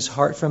withdrawing His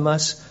heart from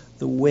us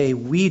the way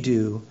we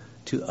do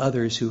to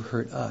others who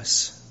hurt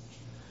us.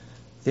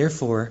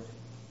 Therefore,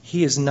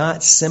 He is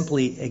not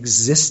simply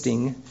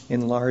existing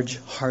in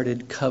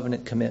large-hearted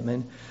covenant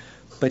commitment,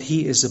 but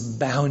He is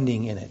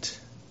abounding in it.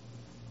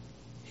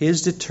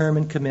 His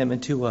determined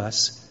commitment to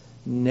us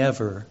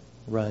never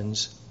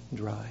runs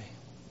dry.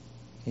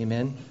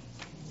 Amen?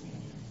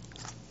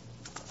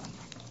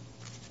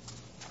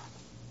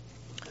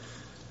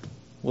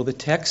 Well, the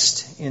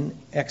text in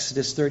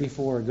Exodus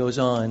 34 goes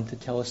on to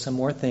tell us some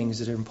more things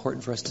that are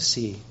important for us to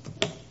see.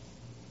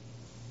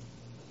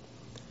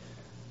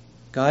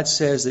 God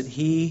says that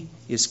He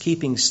is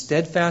keeping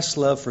steadfast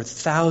love for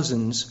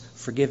thousands,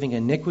 forgiving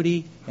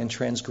iniquity and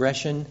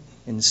transgression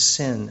and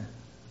sin.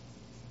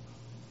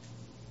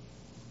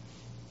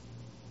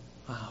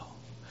 Wow.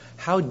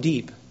 How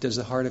deep does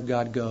the heart of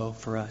God go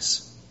for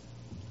us?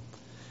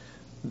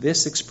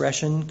 This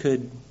expression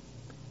could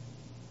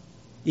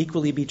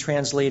equally be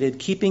translated,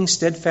 keeping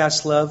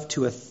steadfast love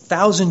to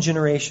 1,000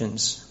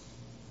 generations.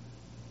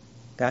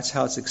 That's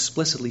how it's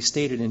explicitly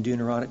stated in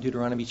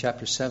Deuteronomy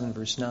chapter 7,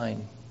 verse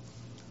 9.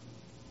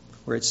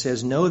 Where it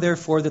says, Know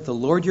therefore that the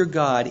Lord your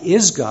God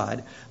is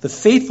God, the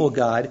faithful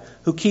God,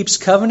 who keeps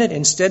covenant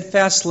and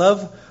steadfast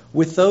love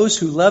with those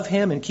who love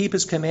Him and keep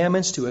His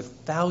commandments to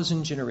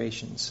 1,000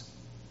 generations.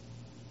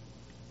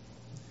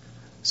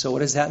 So what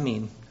does that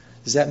mean?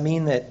 Does that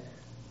mean that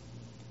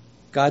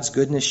God's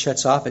goodness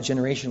shuts off at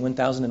generation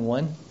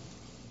 1001?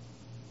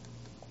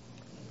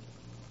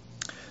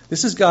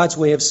 This is God's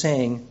way of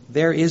saying,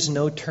 there is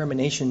no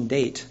termination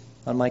date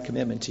on my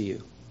commitment to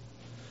you.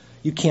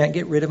 You can't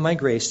get rid of my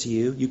grace to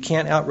you. You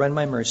can't outrun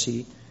my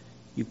mercy.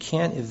 You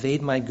can't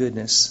evade my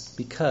goodness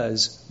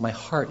because my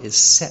heart is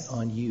set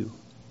on you.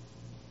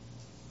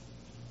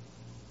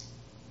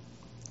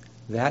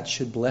 That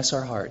should bless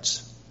our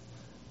hearts.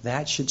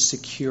 That should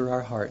secure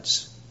our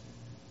hearts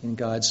in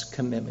God's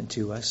commitment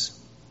to us.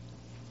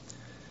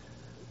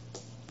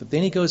 But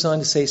then He goes on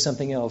to say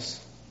something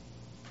else.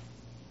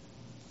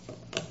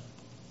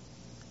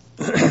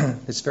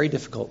 It's very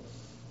difficult.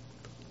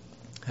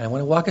 And I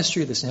want to walk us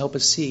through this and help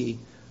us see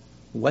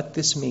what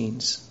this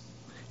means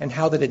and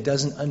how that it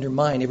doesn't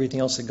undermine everything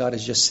else that God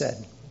has just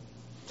said.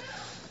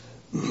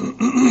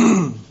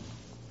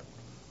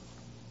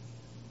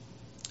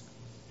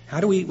 How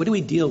do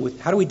we deal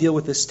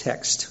with this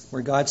text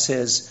where God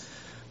says,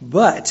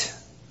 but,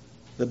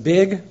 the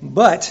big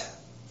but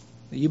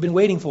that you've been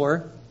waiting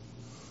for,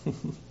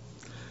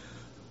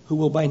 who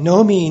will by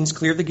no means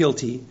clear the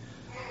guilty,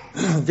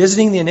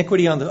 visiting the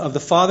iniquity of the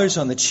fathers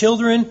on the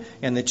children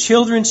and the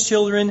children's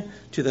children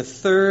to the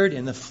third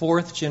and the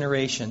fourth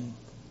generation.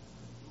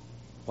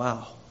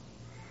 Wow.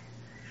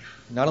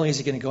 Not only is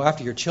he going to go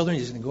after your children,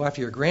 he's going to go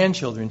after your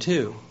grandchildren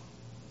too.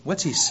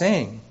 What's he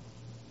saying?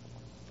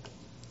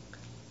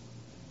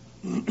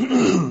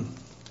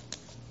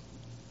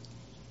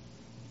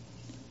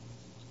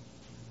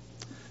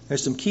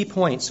 There's some key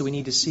points that we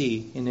need to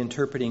see in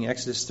interpreting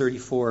Exodus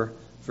 34,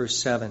 verse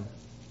 7.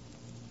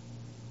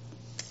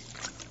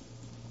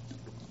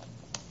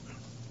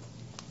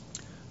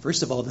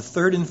 First of all, the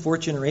third and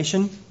fourth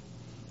generation,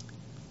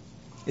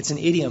 it's an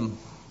idiom.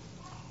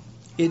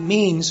 It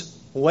means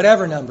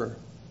whatever number.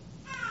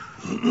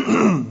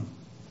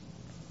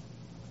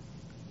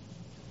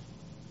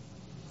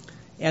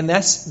 And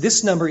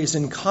this number is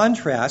in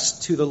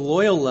contrast to the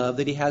loyal love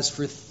that he has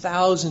for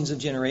thousands of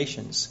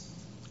generations.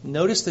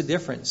 Notice the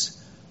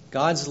difference.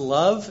 God's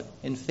love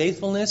and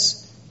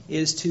faithfulness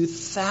is to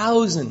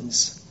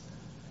thousands.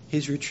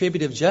 His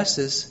retributive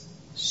justice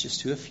is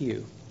just to a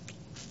few.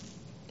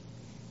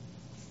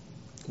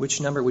 Which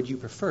number would you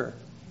prefer?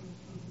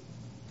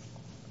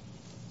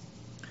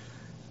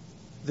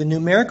 The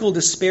numerical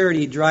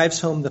disparity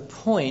drives home the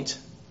point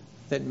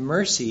that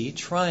mercy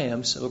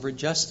triumphs over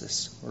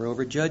justice or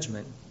over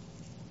judgment,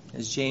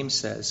 as James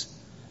says.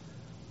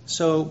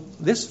 So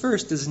this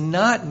verse does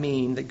not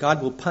mean that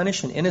God will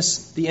punish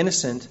the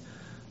innocent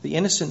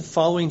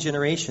following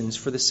generations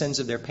for the sins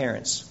of their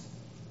parents.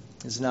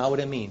 It's not what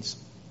it means.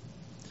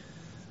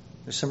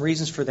 There's some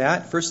reasons for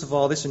that. First of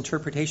all, this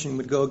interpretation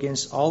would go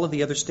against all of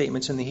the other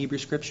statements in the Hebrew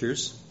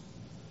Scriptures.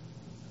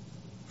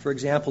 For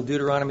example,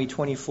 Deuteronomy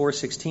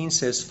 24:16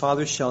 says,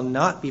 "Fathers shall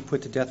not be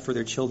put to death for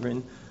their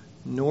children,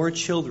 nor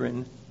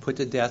children put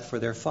to death for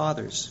their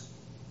fathers."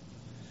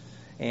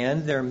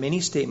 And there are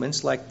many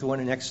statements, like the one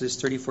in Exodus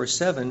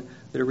 34:7,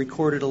 that are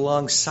recorded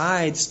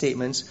alongside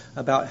statements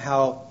about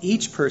how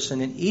each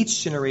person in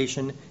each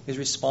generation is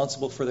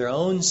responsible for their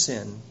own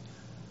sin.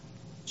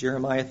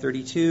 Jeremiah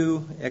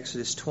 32,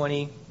 Exodus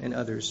 20, and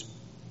others.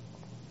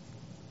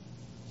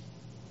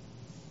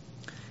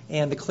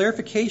 And the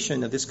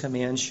clarification of this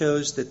command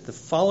shows that the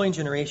following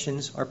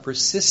generations are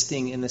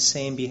persisting in the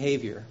same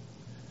behavior.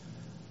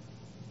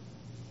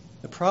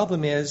 The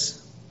problem is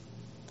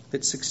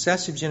that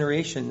successive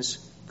generations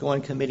go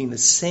on committing the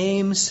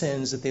same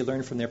sins that they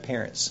learned from their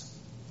parents.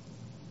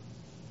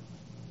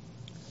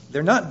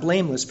 They're not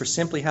blameless for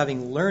simply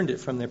having learned it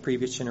from their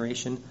previous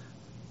generation,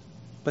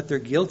 but they're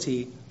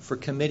guilty for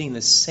committing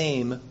the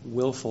same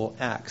willful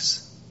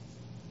acts.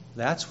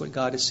 That's what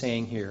God is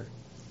saying here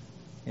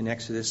in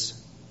Exodus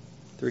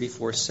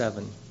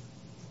 34:7.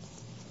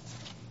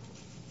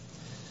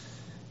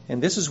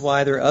 And this is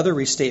why there are other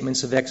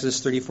restatements of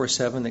Exodus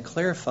 34:7 that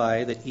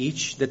clarify that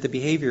the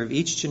behavior of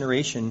each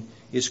generation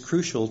is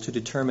crucial to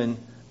determine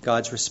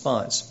God's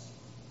response.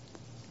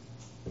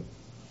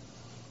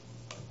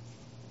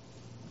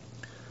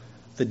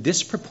 The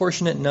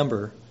disproportionate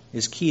number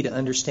is key to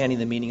understanding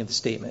the meaning of the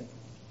statement.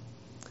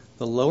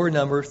 The lower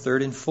number,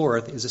 third and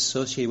fourth, is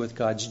associated with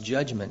God's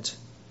judgment,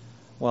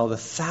 while the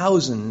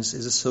thousands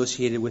is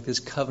associated with his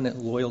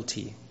covenant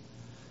loyalty.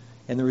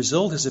 And the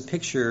result is a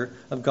picture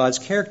of God's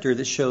character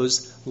that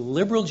shows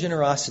liberal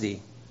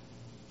generosity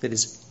that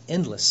is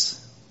endless.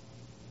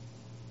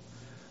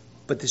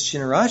 But this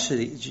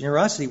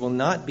generosity will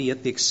not be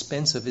at the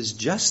expense of his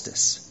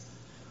justice,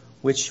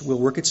 which will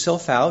work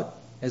itself out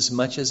as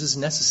much as is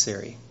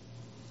necessary.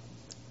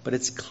 But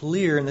it's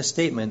clear in the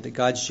statement that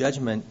God's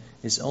judgment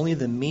is only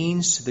the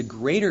means to the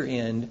greater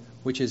end,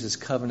 which is his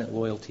covenant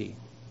loyalty.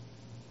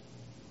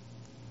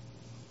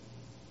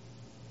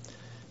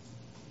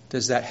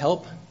 Does that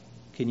help?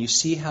 Can you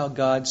see how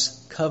God's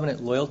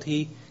covenant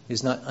loyalty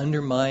is not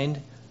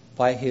undermined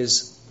by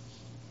his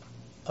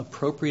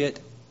appropriate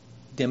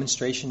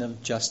demonstration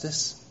of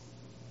justice?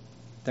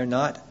 They're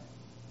not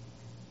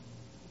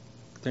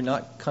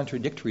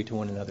contradictory to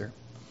one another.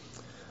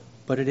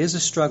 But it is a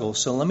struggle.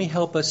 So let me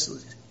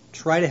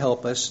try to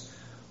help us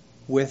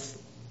with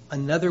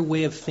another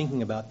way of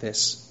thinking about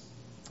this,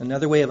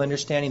 another way of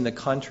understanding the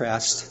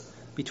contrast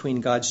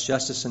between God's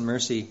justice and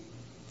mercy.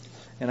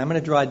 And I'm going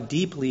to draw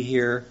deeply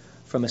here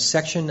from a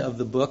section of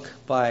the book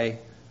by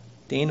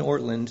Dane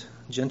Ortland,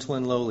 Gentle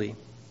and Lowly.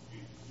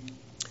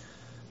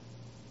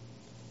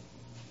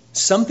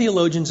 Some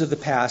theologians of the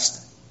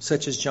past,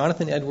 such as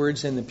Jonathan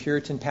Edwards and the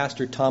Puritan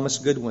pastor Thomas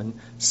Goodwin,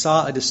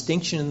 saw a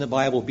distinction in the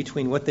Bible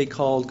between what they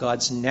called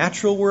God's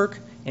natural work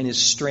and his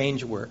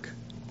strange work.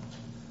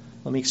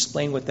 Let me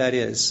explain what that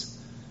is.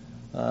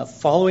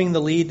 Following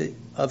the lead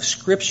of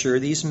Scripture,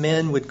 these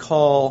men would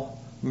call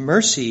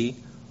mercy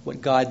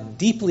what God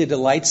deeply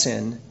delights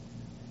in,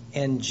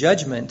 and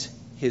judgment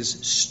his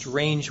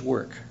strange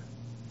work.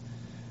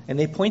 And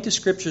they point to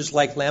scriptures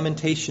like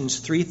Lamentations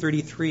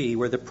 3:33,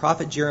 where the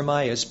prophet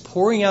Jeremiah is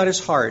pouring out his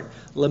heart,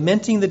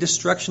 lamenting the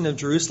destruction of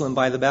Jerusalem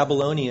by the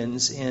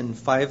Babylonians in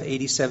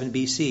 587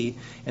 BC.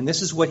 And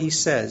this is what he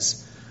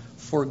says: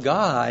 "For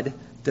God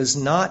does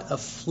not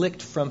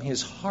afflict from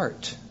his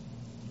heart,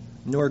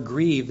 nor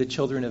grieve the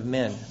children of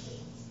men."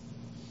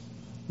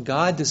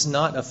 God does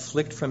not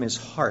afflict from his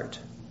heart.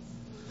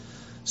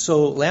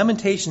 So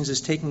Lamentations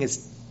is taking us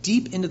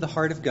deep into the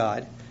heart of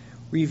God,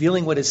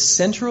 revealing what is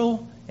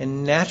central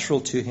and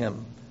natural to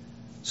him,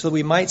 So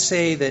we might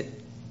say that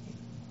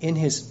it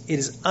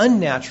is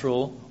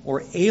unnatural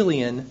or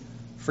alien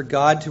for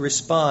God to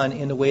respond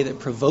in a way that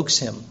provokes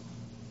him.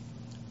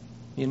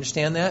 You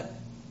understand that?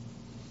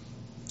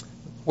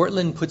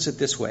 Ortlund puts it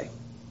this way.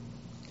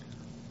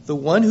 The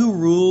one who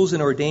rules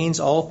and ordains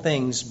all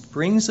things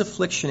brings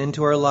affliction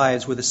into our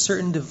lives with a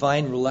certain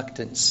divine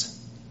reluctance.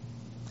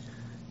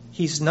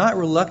 He's not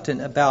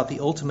reluctant about the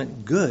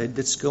ultimate good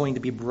that's going to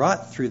be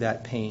brought through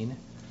that pain.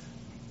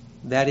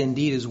 That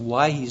indeed is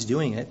why he's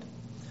doing it.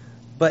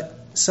 But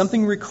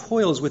something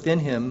recoils within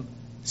him,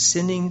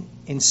 sending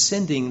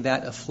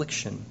that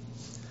affliction.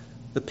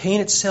 The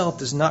pain itself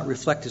does not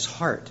reflect his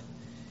heart.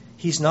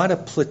 He's not a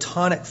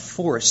platonic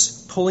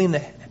force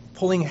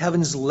pulling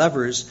heaven's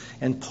levers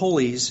and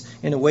pulleys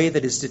in a way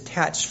that is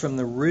detached from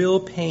the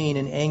real pain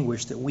and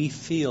anguish that we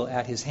feel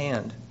at his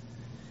hand.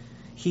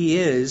 He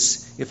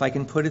is, if I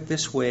can put it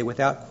this way,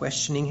 without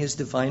questioning his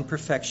divine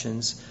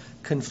perfections,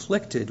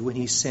 conflicted when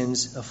he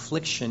sends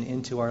affliction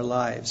into our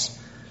lives.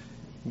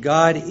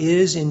 God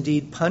is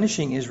indeed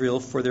punishing Israel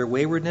for their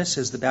waywardness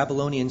as the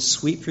Babylonians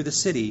sweep through the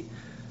city.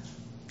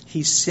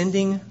 He's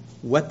sending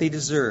what they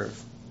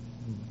deserve,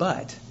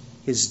 but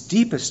his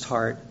deepest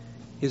heart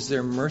is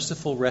their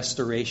merciful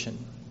restoration.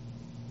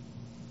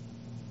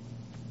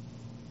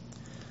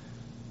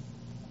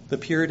 The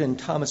Puritan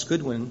Thomas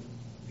Goodwin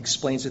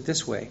explains it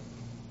this way.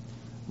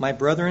 My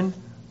brethren,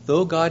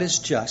 though God is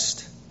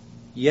just,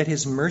 yet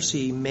his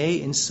mercy may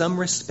in some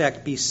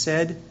respect be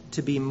said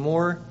to be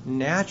more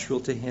natural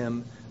to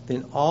him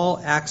than all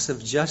acts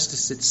of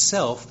justice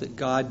itself that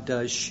God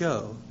does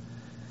show.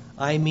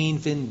 I mean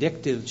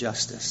vindictive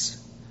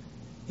justice.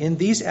 In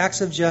these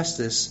acts of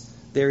justice,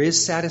 there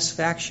is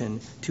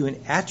satisfaction to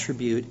an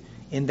attribute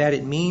in that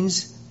it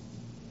means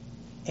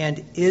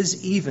and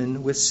is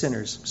even with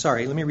sinners.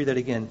 Sorry, let me read that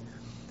again.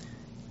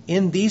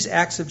 In these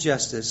acts of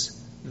justice,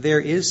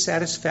 there is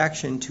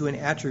satisfaction to an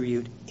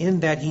attribute in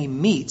that he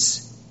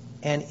meets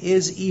and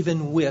is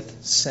even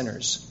with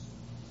sinners.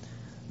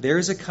 There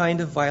is a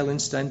kind of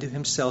violence done to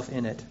himself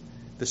in it.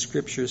 The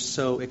Scripture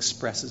so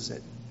expresses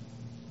it.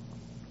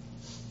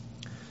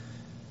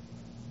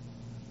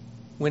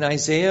 When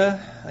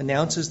Isaiah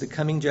announces the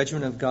coming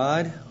judgment of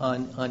God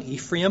on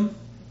Ephraim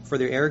for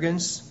their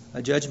arrogance,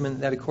 a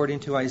judgment that, according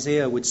to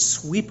Isaiah, would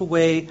sweep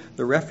away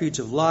the refuge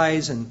of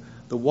lies and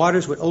the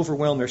waters would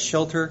overwhelm their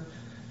shelter,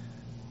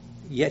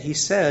 yet he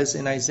says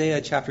in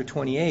Isaiah chapter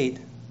 28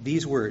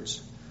 these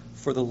words,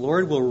 For the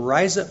Lord will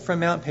rise up from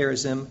Mount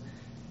Perazim,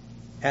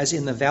 as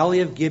in the valley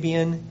of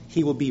Gibeon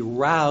he will be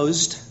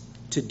roused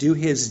to do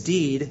his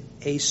deed,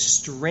 a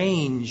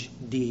strange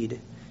deed,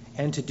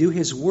 and to do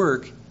his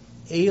work,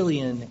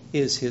 alien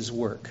is his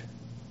work.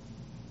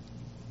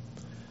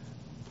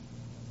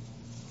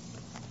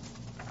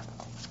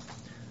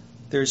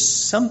 There's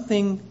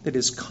something that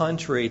is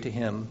contrary to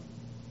him,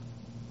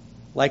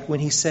 like when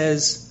he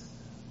says,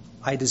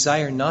 I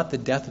desire not the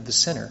death of the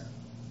sinner.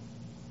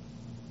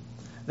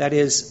 That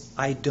is,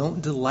 I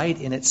don't delight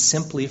in it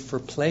simply for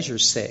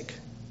pleasure's sake.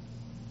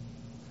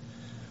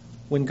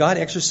 When God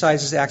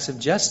exercises acts of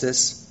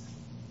justice,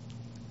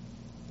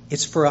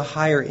 it's for a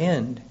higher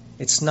end.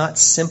 It's not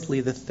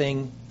simply the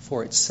thing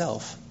for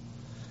itself.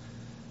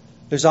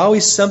 There's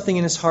always something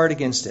in his heart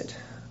against it.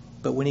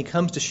 But when he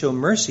comes to show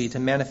mercy, to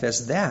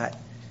manifest that,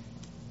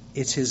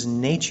 it's his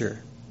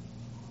nature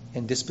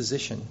and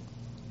disposition.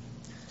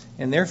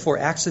 And therefore,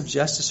 acts of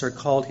justice are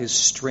called his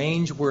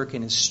strange work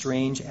and his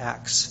strange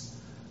acts.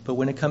 But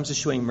when it comes to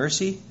showing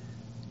mercy,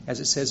 as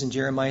it says in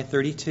Jeremiah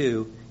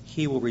 32,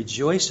 he will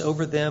rejoice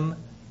over them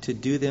to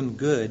do them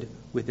good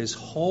with his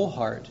whole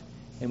heart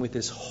and with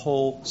his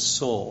whole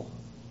soul.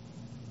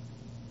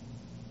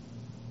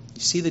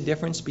 You see the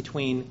difference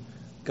between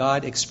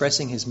God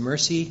expressing his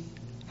mercy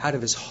out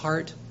of his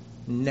heart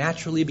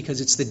naturally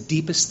because it's the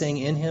deepest thing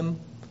in him,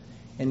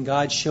 and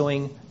God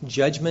showing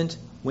judgment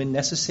when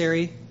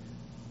necessary,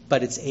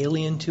 but it's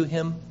alien to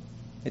him.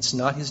 It's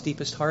not his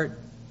deepest heart.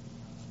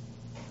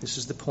 This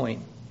is the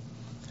point.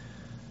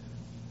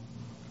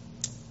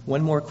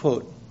 One more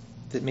quote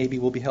that maybe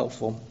will be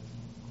helpful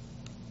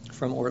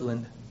from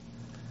Ortlund.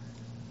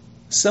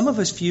 Some of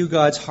us view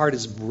God's heart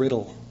as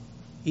brittle,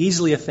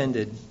 easily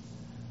offended.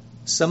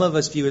 Some of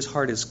us view his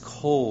heart as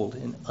cold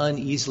and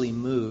uneasily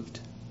moved.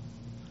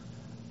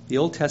 The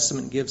Old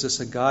Testament gives us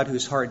a God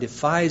whose heart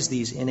defies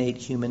these innate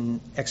human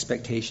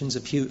expectations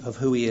of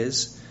who he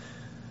is.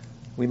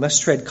 We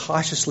must tread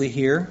cautiously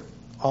here.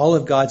 All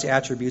of God's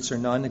attributes are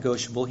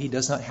non-negotiable. He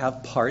does not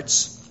have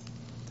parts.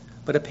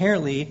 But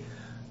apparently,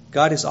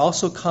 God is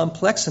also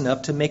complex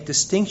enough to make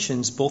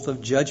distinctions both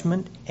of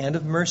judgment and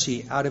of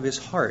mercy out of his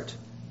heart.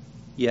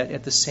 Yet,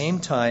 at the same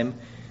time,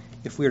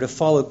 if we are to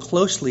follow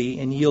closely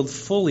and yield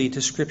fully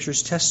to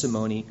Scripture's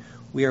testimony,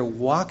 we are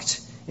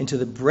walked into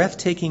the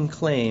breathtaking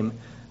claim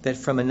that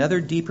from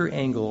another deeper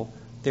angle,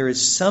 there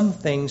is some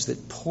things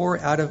that pour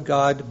out of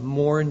God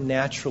more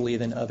naturally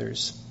than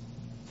others.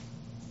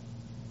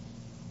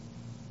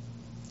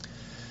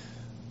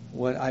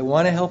 What I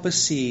want to help us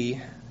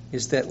see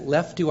is that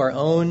left to our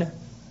own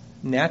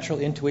natural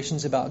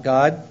intuitions about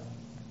God,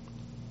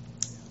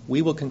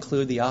 we will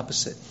conclude the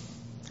opposite.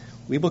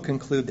 We will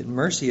conclude that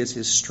mercy is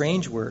his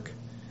strange work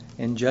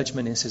and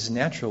judgment is his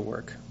natural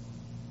work.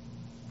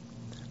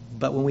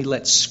 But when we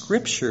let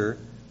Scripture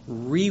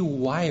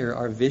rewire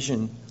our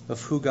vision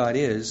of who God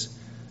is,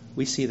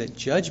 we see that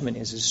judgment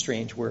is his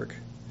strange work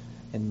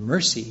and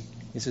mercy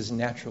is his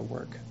natural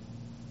work.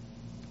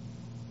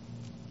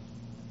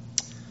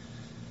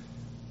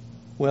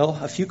 Well,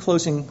 a few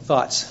closing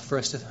thoughts for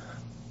us to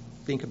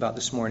think about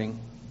this morning.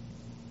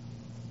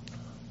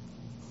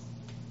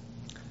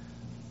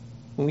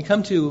 When we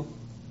come to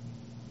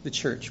the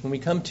church, when we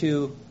come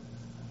to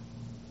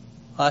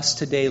us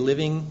today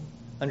living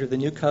under the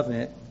new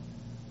covenant,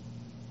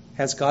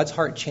 has God's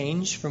heart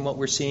changed from what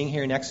we're seeing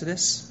here in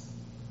Exodus?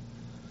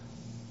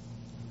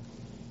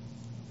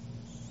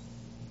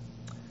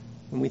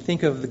 When we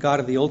think of the God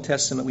of the Old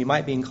Testament, we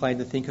might be inclined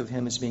to think of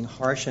him as being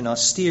harsh and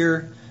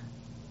austere,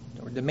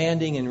 or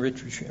demanding and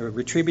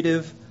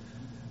retributive.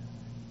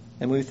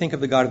 And when we think of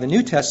the God of the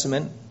New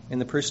Testament, in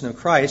the person of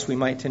Christ, we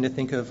might tend to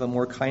think of a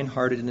more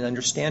kind-hearted and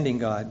understanding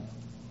God,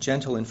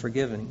 gentle and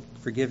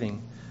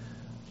forgiving.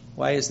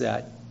 Why is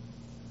that?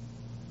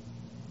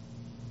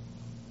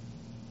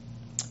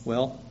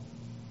 Well,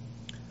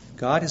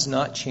 God has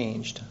not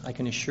changed, I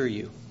can assure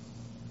you.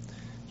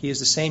 He is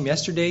the same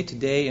yesterday,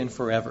 today, and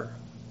forever.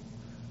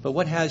 But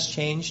what has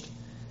changed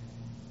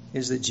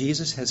is that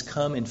Jesus has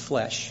come in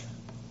flesh,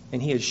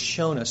 and he has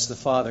shown us the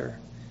Father.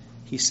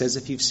 He says,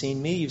 if you've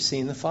seen me, you've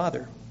seen the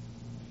Father.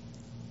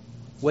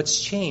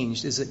 What's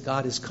changed is that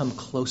God has come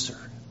closer.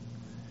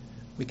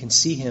 We can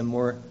see him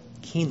more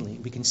keenly.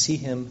 We can see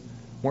him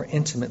more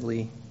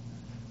intimately.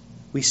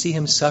 We see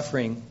him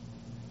suffering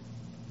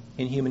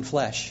in human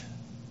flesh.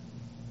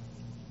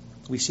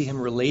 We see him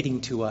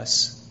relating to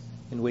us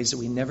in ways that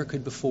we never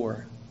could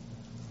before.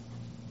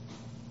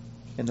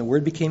 And the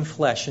Word became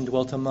flesh and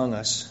dwelt among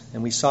us,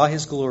 and we saw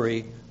his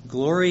glory,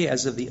 glory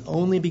as of the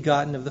only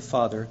begotten of the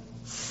Father,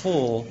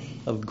 full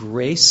of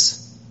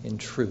grace and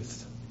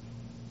truth.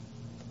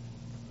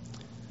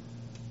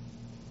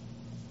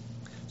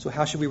 So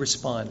how should we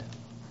respond?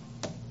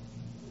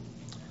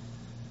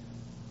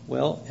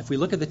 Well, if we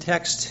look at the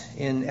text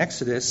in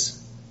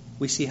Exodus,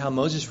 we see how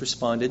Moses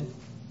responded.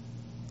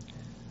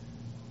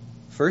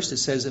 First, it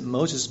says that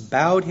Moses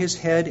bowed his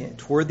head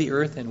toward the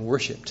earth and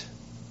worshipped.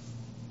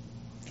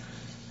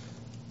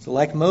 So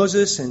like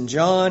Moses and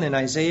John and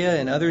Isaiah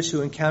and others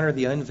who encountered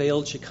the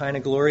unveiled Shekinah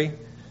glory,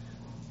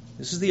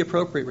 this is the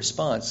appropriate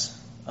response,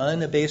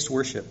 unabased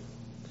worship.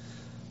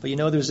 But you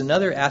know, there's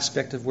another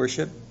aspect of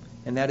worship,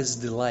 and that is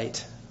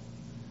delight.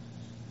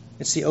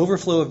 It's the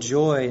overflow of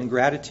joy and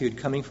gratitude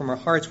coming from our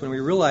hearts when we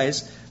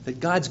realize that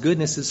God's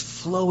goodness is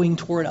flowing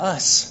toward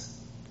us.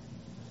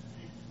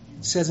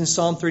 It says in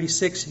Psalm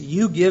 36,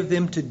 you give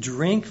them to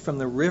drink from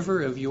the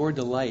river of your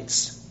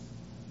delights.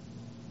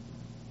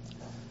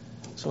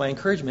 So my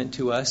encouragement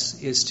to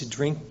us is to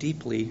drink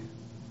deeply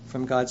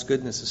from God's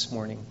goodness this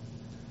morning,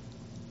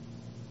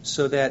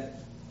 so that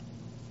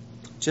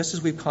just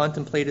as we've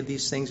contemplated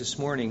these things this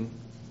morning,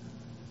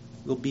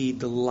 we'll be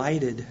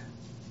delighted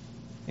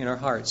in our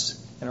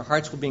hearts, and our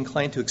hearts will be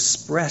inclined to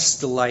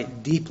express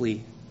delight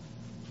deeply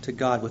to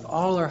God with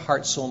all our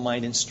heart, soul,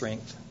 mind, and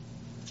strength.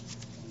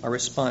 Our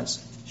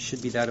response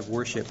should be that of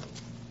worship.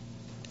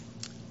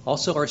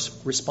 Also, our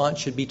response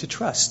should be to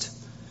trust.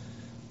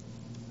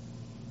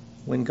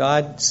 When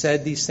God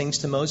said these things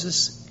to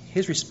Moses,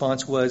 his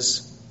response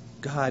was,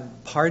 God,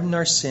 pardon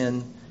our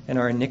sin and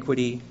our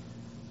iniquity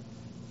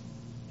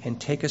and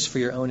take us for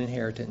your own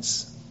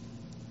inheritance.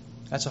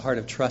 That's a heart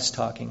of trust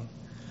talking.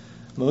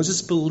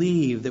 Moses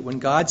believed that when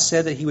God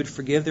said that he would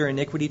forgive their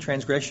iniquity,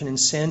 transgression, and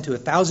sin to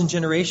 1,000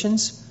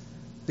 generations,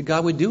 that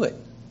God would do it.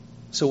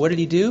 So what did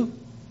he do?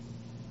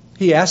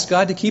 He asked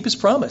God to keep his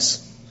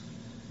promise.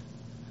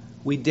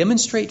 We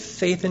demonstrate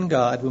faith in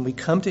God when we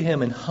come to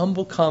him in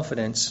humble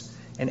confidence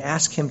and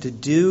ask him to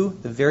do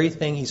the very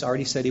thing he's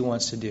already said he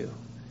wants to do,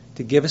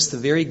 to give us the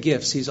very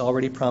gifts he's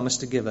already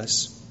promised to give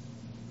us.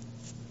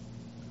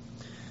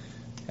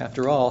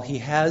 After all, he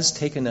has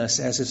taken us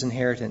as his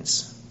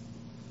inheritance.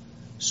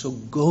 So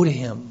go to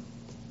him.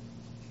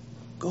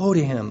 Go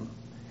to him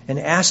and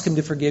ask him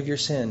to forgive your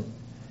sin.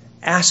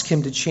 Ask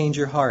him to change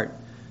your heart,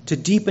 to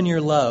deepen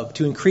your love,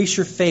 to increase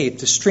your faith,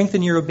 to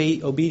strengthen your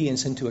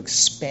obedience, and to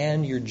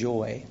expand your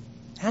joy.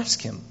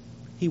 Ask him.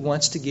 He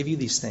wants to give you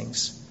these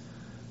things.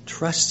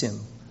 Trust him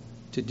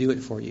to do it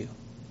for you.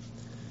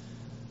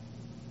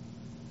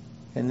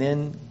 And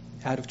then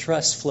out of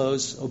trust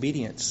flows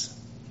obedience.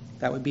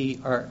 That would be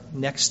our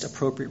next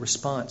appropriate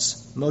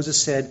response.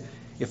 Moses said,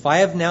 if I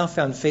have now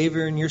found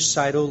favor in your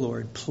sight, O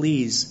Lord,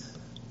 please,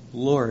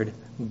 Lord,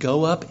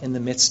 go up in the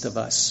midst of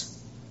us.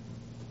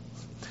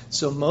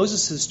 So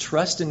Moses'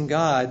 trust in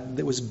God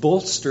that was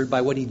bolstered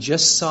by what he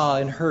just saw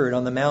and heard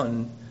on the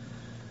mountain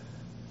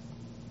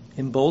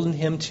emboldened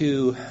him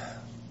to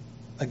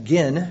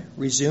again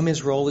resume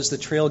his role as the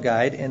trail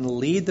guide and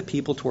lead the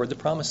people toward the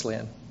promised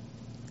land.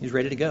 He's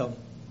ready to go,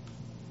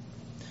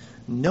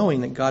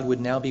 knowing that God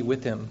would now be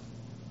with him.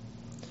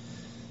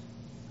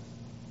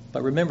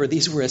 But remember,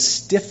 these were a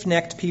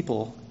stiff-necked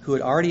people who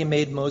had already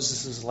made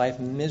Moses' life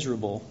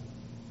miserable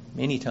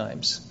many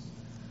times.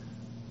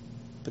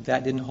 But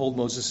that didn't hold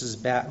Moses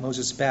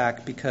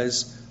back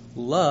because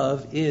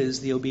love is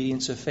the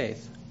obedience of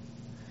faith.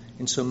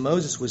 And so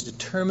Moses was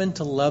determined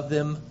to love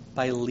them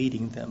by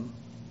leading them.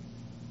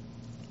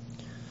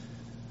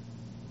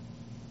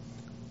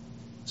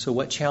 So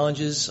what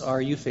challenges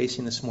are you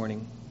facing this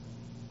morning?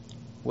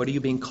 What are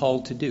you being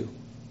called to do?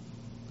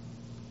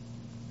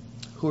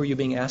 Who are you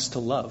being asked to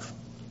love?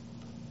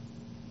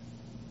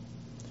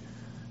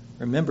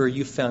 Remember,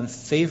 you found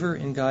favor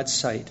in God's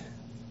sight.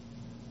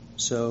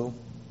 So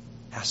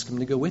ask Him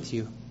to go with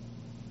you.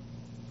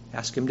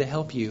 Ask Him to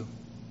help you.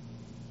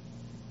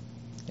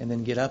 And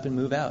then get up and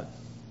move out.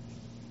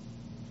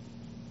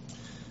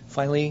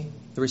 Finally,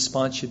 the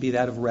response should be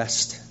that of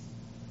rest.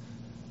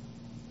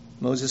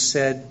 Moses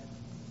said,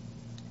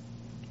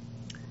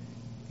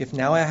 "If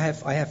now I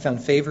have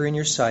found favor in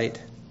your sight,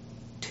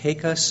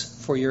 take us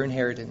for your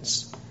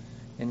inheritance."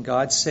 And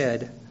God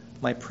said,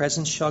 "My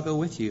presence shall go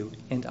with you,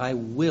 and I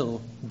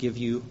will give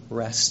you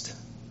rest."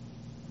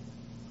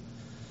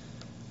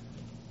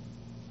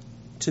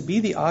 To be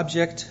the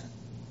object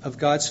of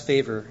God's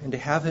favor and to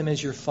have Him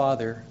as your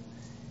Father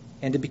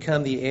and to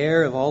become the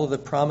heir of all of the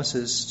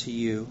promises to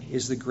you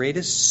is the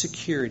greatest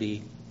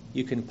security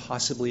you can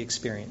possibly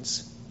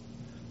experience.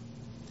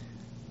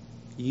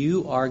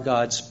 You are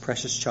God's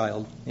precious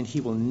child, and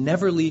He will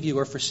never leave you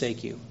or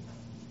forsake you.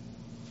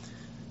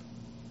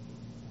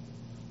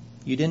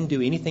 You didn't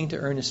do anything to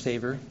earn His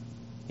favor,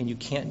 and you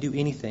can't do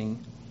anything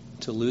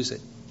to lose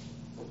it.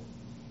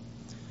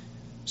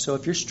 So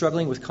if you're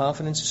struggling with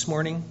confidence this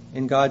morning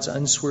in God's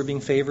unswerving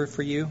favor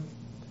for you,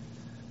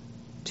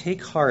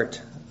 take heart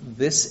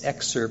this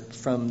excerpt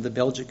from the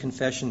Belgic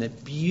Confession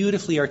that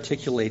beautifully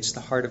articulates the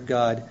heart of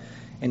God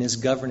and His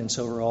governance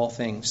over all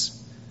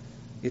things.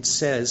 It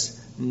says,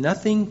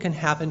 "Nothing can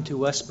happen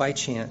to us by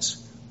chance,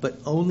 but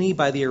only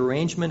by the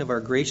arrangement of our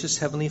gracious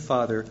Heavenly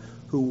Father,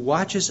 who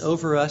watches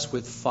over us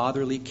with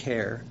fatherly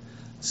care,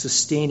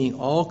 sustaining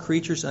all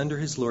creatures under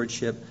His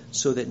lordship,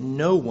 so that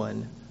no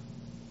one,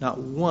 not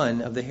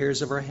one of the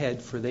hairs of our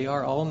head, for they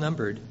are all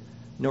numbered,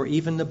 nor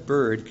even the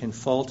bird can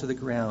fall to the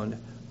ground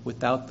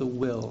without the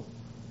will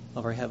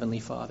of our Heavenly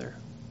Father."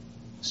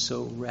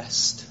 So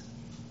rest.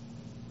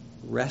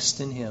 Rest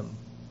in Him.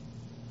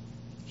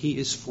 He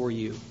is for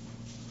you.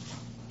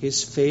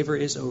 His favor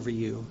is over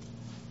you.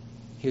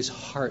 His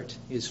heart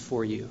is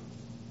for you.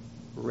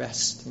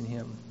 Rest in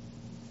Him.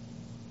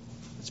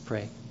 Let's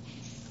pray.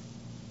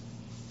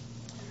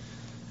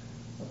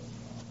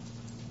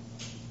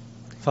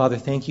 Father,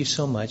 thank you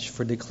so much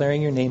for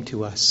declaring your name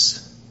to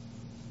us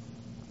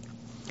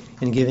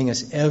and giving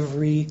us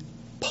every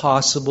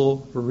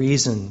possible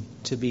reason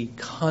to be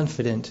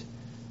confident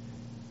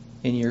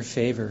in your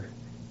favor,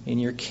 in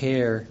your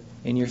care,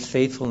 in your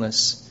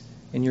faithfulness,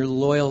 in your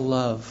loyal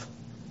love,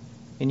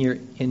 in your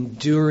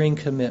enduring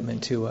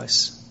commitment to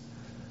us.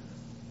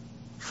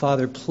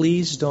 Father,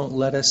 please don't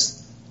let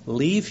us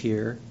leave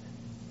here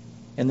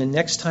and the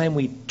next time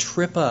we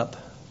trip up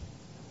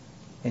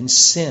and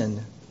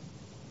sin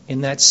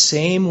in that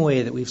same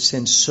way that we've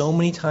sinned so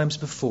many times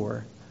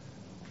before,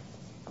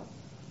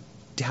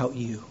 doubt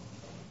you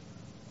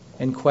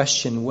and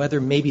question whether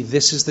maybe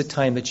this is the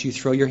time that you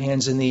throw your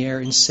hands in the air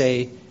and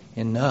say,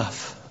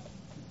 enough.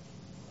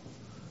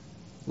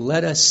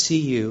 Let us see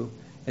you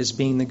as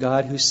being the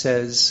God who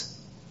says,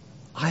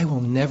 I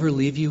will never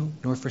leave you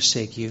nor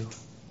forsake you.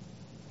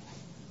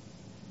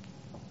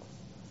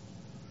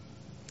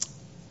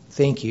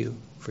 Thank you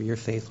for your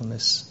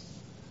faithfulness.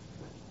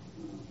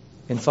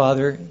 And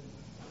Father,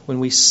 when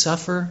we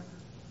suffer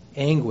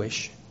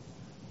anguish,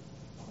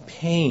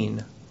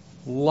 pain,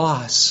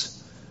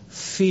 loss,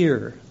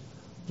 fear,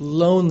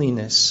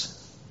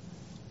 loneliness,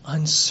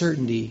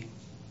 uncertainty,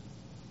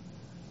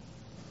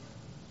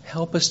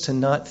 help us to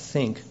not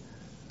think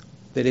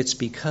that it's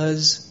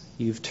because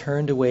you've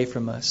turned away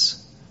from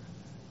us,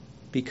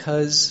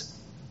 because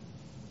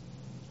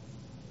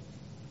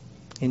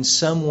in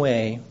some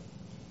way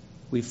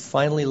we've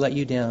finally let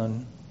you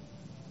down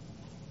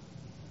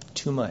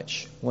too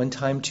much, one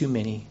time too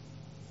many,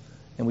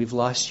 and we've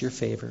lost your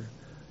favor.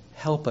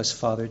 Help us,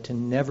 Father, to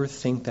never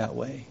think that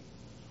way.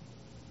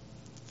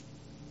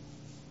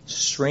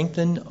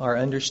 Strengthen our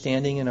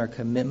understanding and our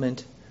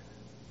commitment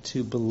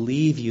to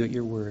believe you at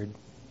your word.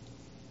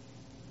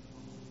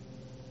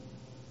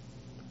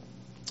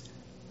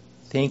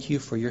 Thank you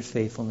for your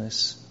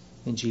faithfulness.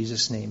 In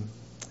Jesus' name,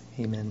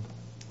 amen.